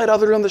spotlight,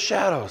 others in the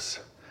shadows.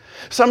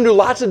 Some do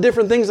lots of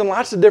different things in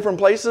lots of different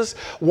places.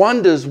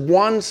 One does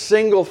one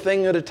single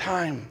thing at a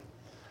time.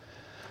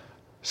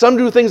 Some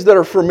do things that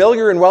are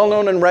familiar and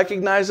well-known and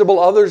recognizable.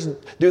 Others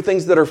do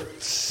things that are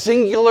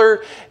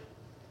singular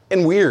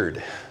and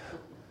weird.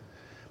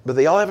 But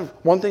they all have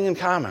one thing in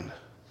common.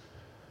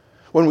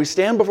 When we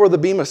stand before the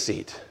bema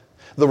seat,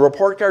 the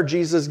report card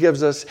Jesus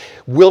gives us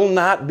will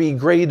not be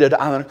graded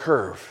on a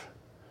curve.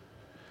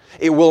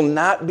 It will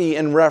not be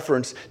in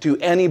reference to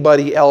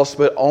anybody else,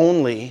 but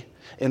only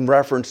in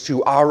reference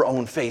to our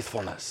own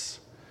faithfulness.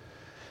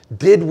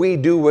 Did we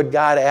do what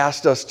God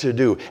asked us to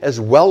do as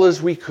well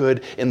as we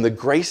could in the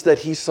grace that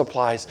He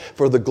supplies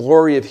for the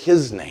glory of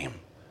His name?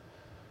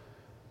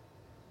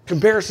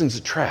 Comparison's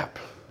a trap.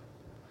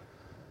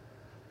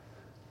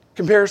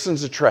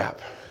 Comparison's a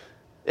trap.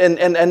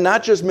 And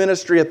not just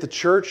ministry at the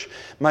church,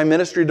 my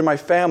ministry to my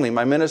family,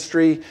 my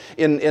ministry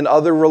in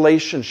other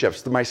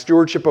relationships, my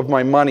stewardship of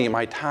my money,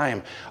 my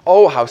time.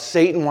 Oh, how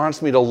Satan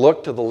wants me to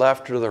look to the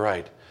left or the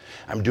right.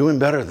 I'm doing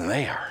better than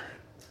they are.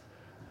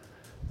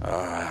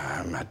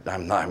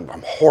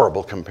 I'm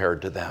horrible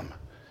compared to them.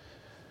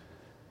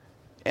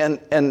 And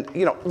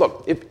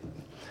look,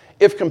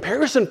 if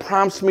comparison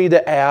prompts me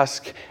to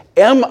ask,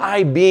 am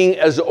I being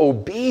as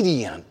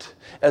obedient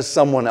as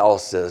someone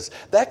else is?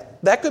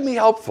 That could be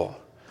helpful.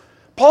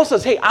 Paul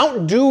says, hey,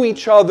 outdo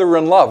each other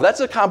in love.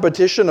 That's a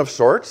competition of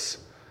sorts.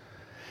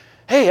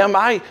 Hey, am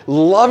I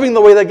loving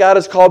the way that God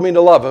has called me to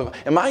love?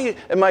 Am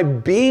I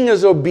being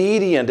as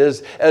obedient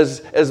as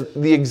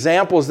the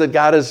examples that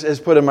God has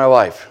put in my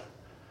life?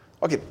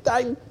 Okay,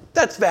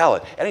 that's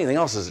valid. Anything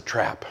else is a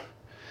trap.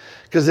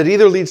 Because it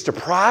either leads to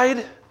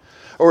pride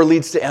or it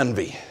leads to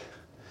envy.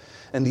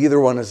 and either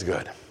one is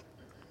good.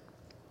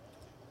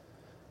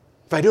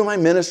 If I do my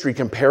ministry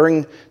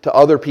comparing to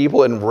other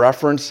people in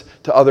reference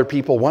to other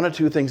people, one of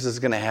two things is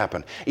going to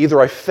happen.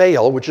 Either I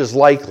fail, which is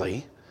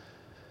likely,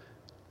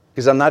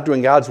 because I'm not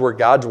doing God's work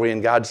God's way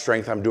in God's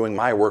strength. I'm doing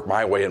my work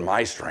my way in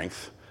my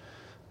strength.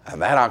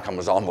 And that outcome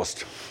is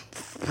almost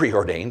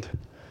preordained.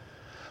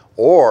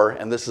 Or,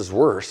 and this is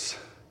worse,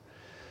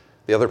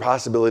 the other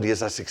possibility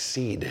is I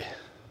succeed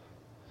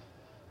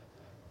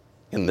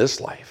in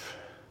this life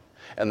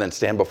and then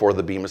stand before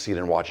the Bema seat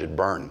and watch it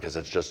burn because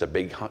it's just a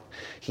big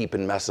heap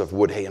and mess of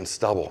wood, hay, and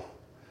stubble.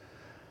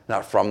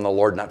 Not from the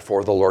Lord, not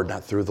for the Lord,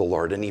 not through the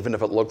Lord. And even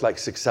if it looked like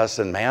success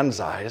in man's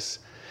eyes,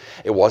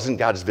 it wasn't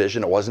God's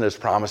vision, it wasn't His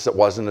promise, it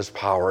wasn't His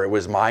power. It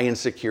was my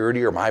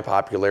insecurity or my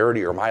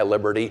popularity or my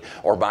liberty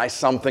or my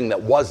something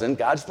that wasn't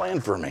God's plan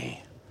for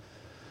me.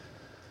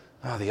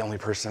 Oh, the only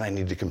person I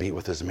need to compete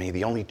with is me.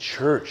 The only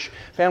church,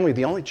 family,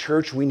 the only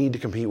church we need to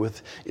compete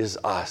with is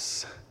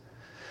us.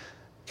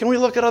 Can we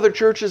look at other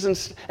churches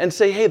and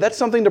say, hey, that's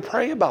something to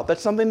pray about.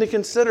 That's something to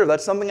consider.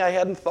 That's something I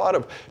hadn't thought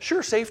of.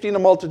 Sure, safety in a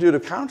multitude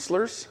of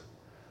counselors.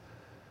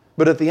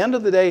 But at the end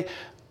of the day,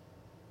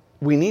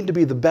 we need to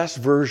be the best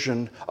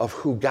version of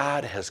who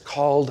God has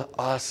called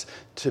us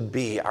to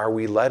be. Are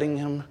we letting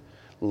Him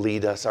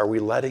lead us? Are we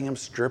letting Him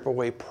strip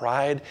away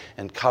pride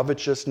and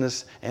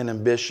covetousness and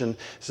ambition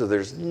so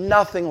there's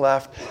nothing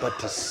left but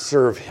to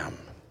serve Him?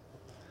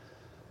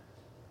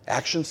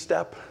 Action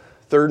step,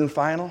 third and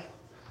final,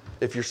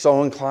 if you're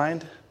so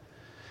inclined,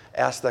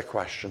 ask that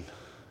question.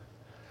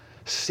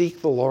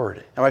 Seek the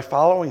Lord. Am I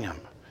following Him?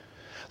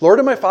 Lord,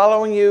 am I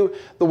following You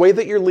the way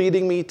that You're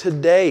leading me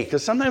today?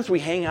 Because sometimes we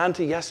hang on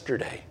to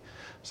yesterday.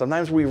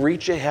 Sometimes we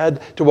reach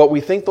ahead to what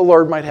we think the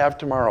Lord might have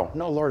tomorrow.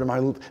 No, Lord,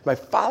 am I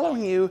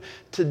following You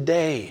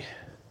today?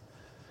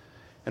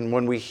 And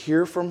when we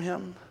hear from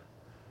Him,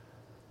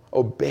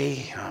 obey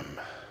Him.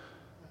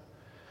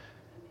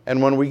 And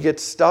when we get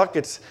stuck,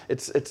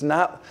 it's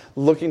not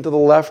looking to the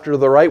left or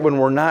the right when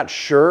we're not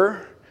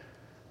sure.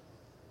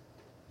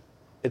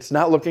 It's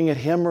not looking at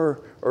him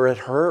or at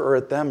her or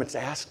at them. It's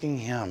asking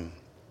Him.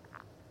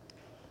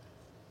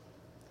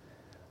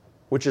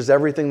 Which is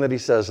everything that he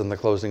says in the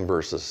closing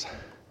verses.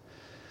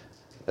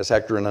 As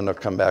Hector and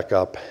Anouk come back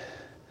up.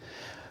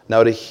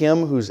 Now to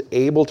Him who's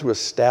able to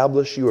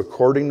establish you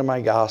according to my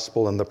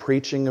gospel and the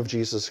preaching of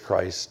Jesus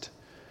Christ,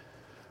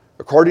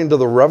 according to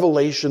the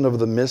revelation of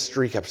the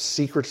mystery kept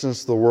secret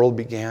since the world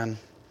began,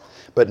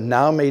 but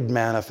now made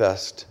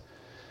manifest,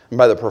 and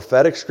by the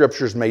prophetic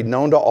scriptures made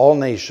known to all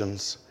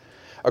nations,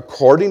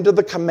 according to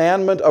the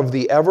commandment of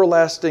the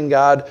everlasting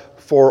God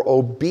for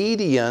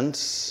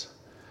obedience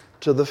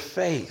to the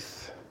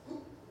faith.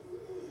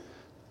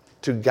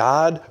 To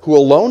God who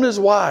alone is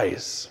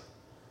wise,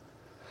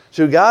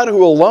 to God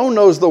who alone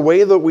knows the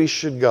way that we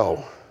should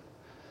go,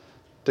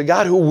 to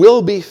God who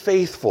will be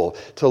faithful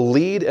to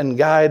lead and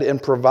guide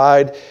and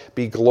provide,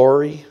 be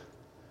glory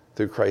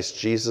through Christ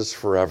Jesus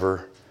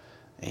forever.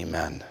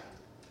 Amen.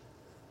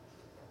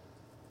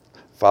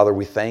 Father,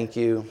 we thank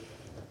You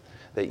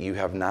that You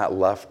have not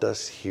left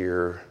us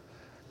here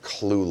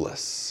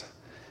clueless.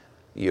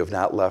 You have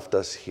not left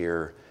us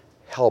here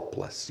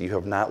helpless. You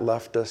have not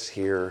left us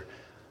here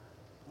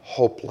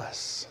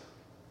hopeless.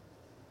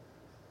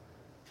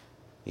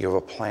 You have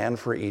a plan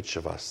for each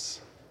of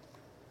us.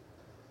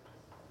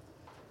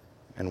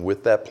 And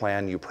with that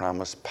plan, You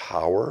promise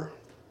power.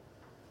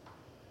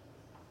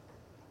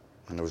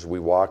 And as we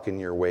walk in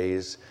Your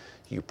ways,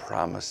 You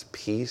promise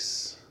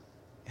peace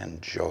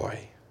and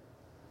joy.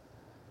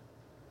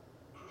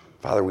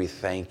 Father, we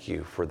thank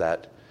You for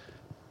that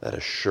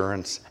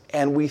assurance.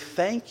 And we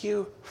thank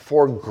You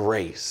for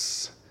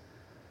grace.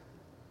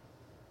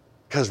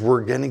 Because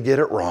we're going to get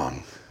it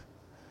wrong.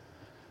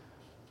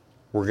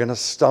 We're going to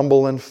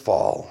stumble and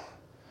fall.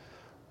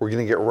 We're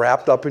going to get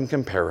wrapped up in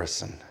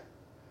comparison.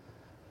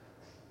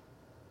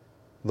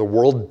 The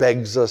world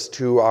begs us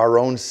to, our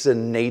own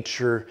sin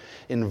nature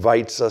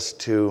invites us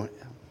to.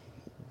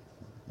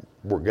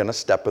 We're going to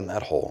step in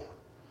that hole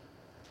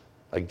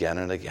again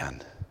and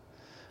again.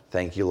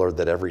 Thank You, Lord,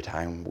 that every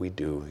time we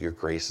do, Your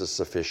grace is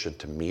sufficient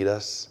to meet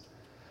us,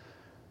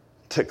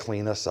 to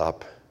clean us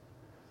up,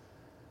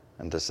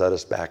 and to set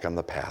us back on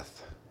the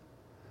path.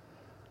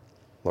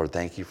 Lord,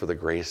 thank You for the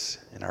grace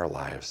in our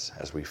lives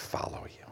as we follow You.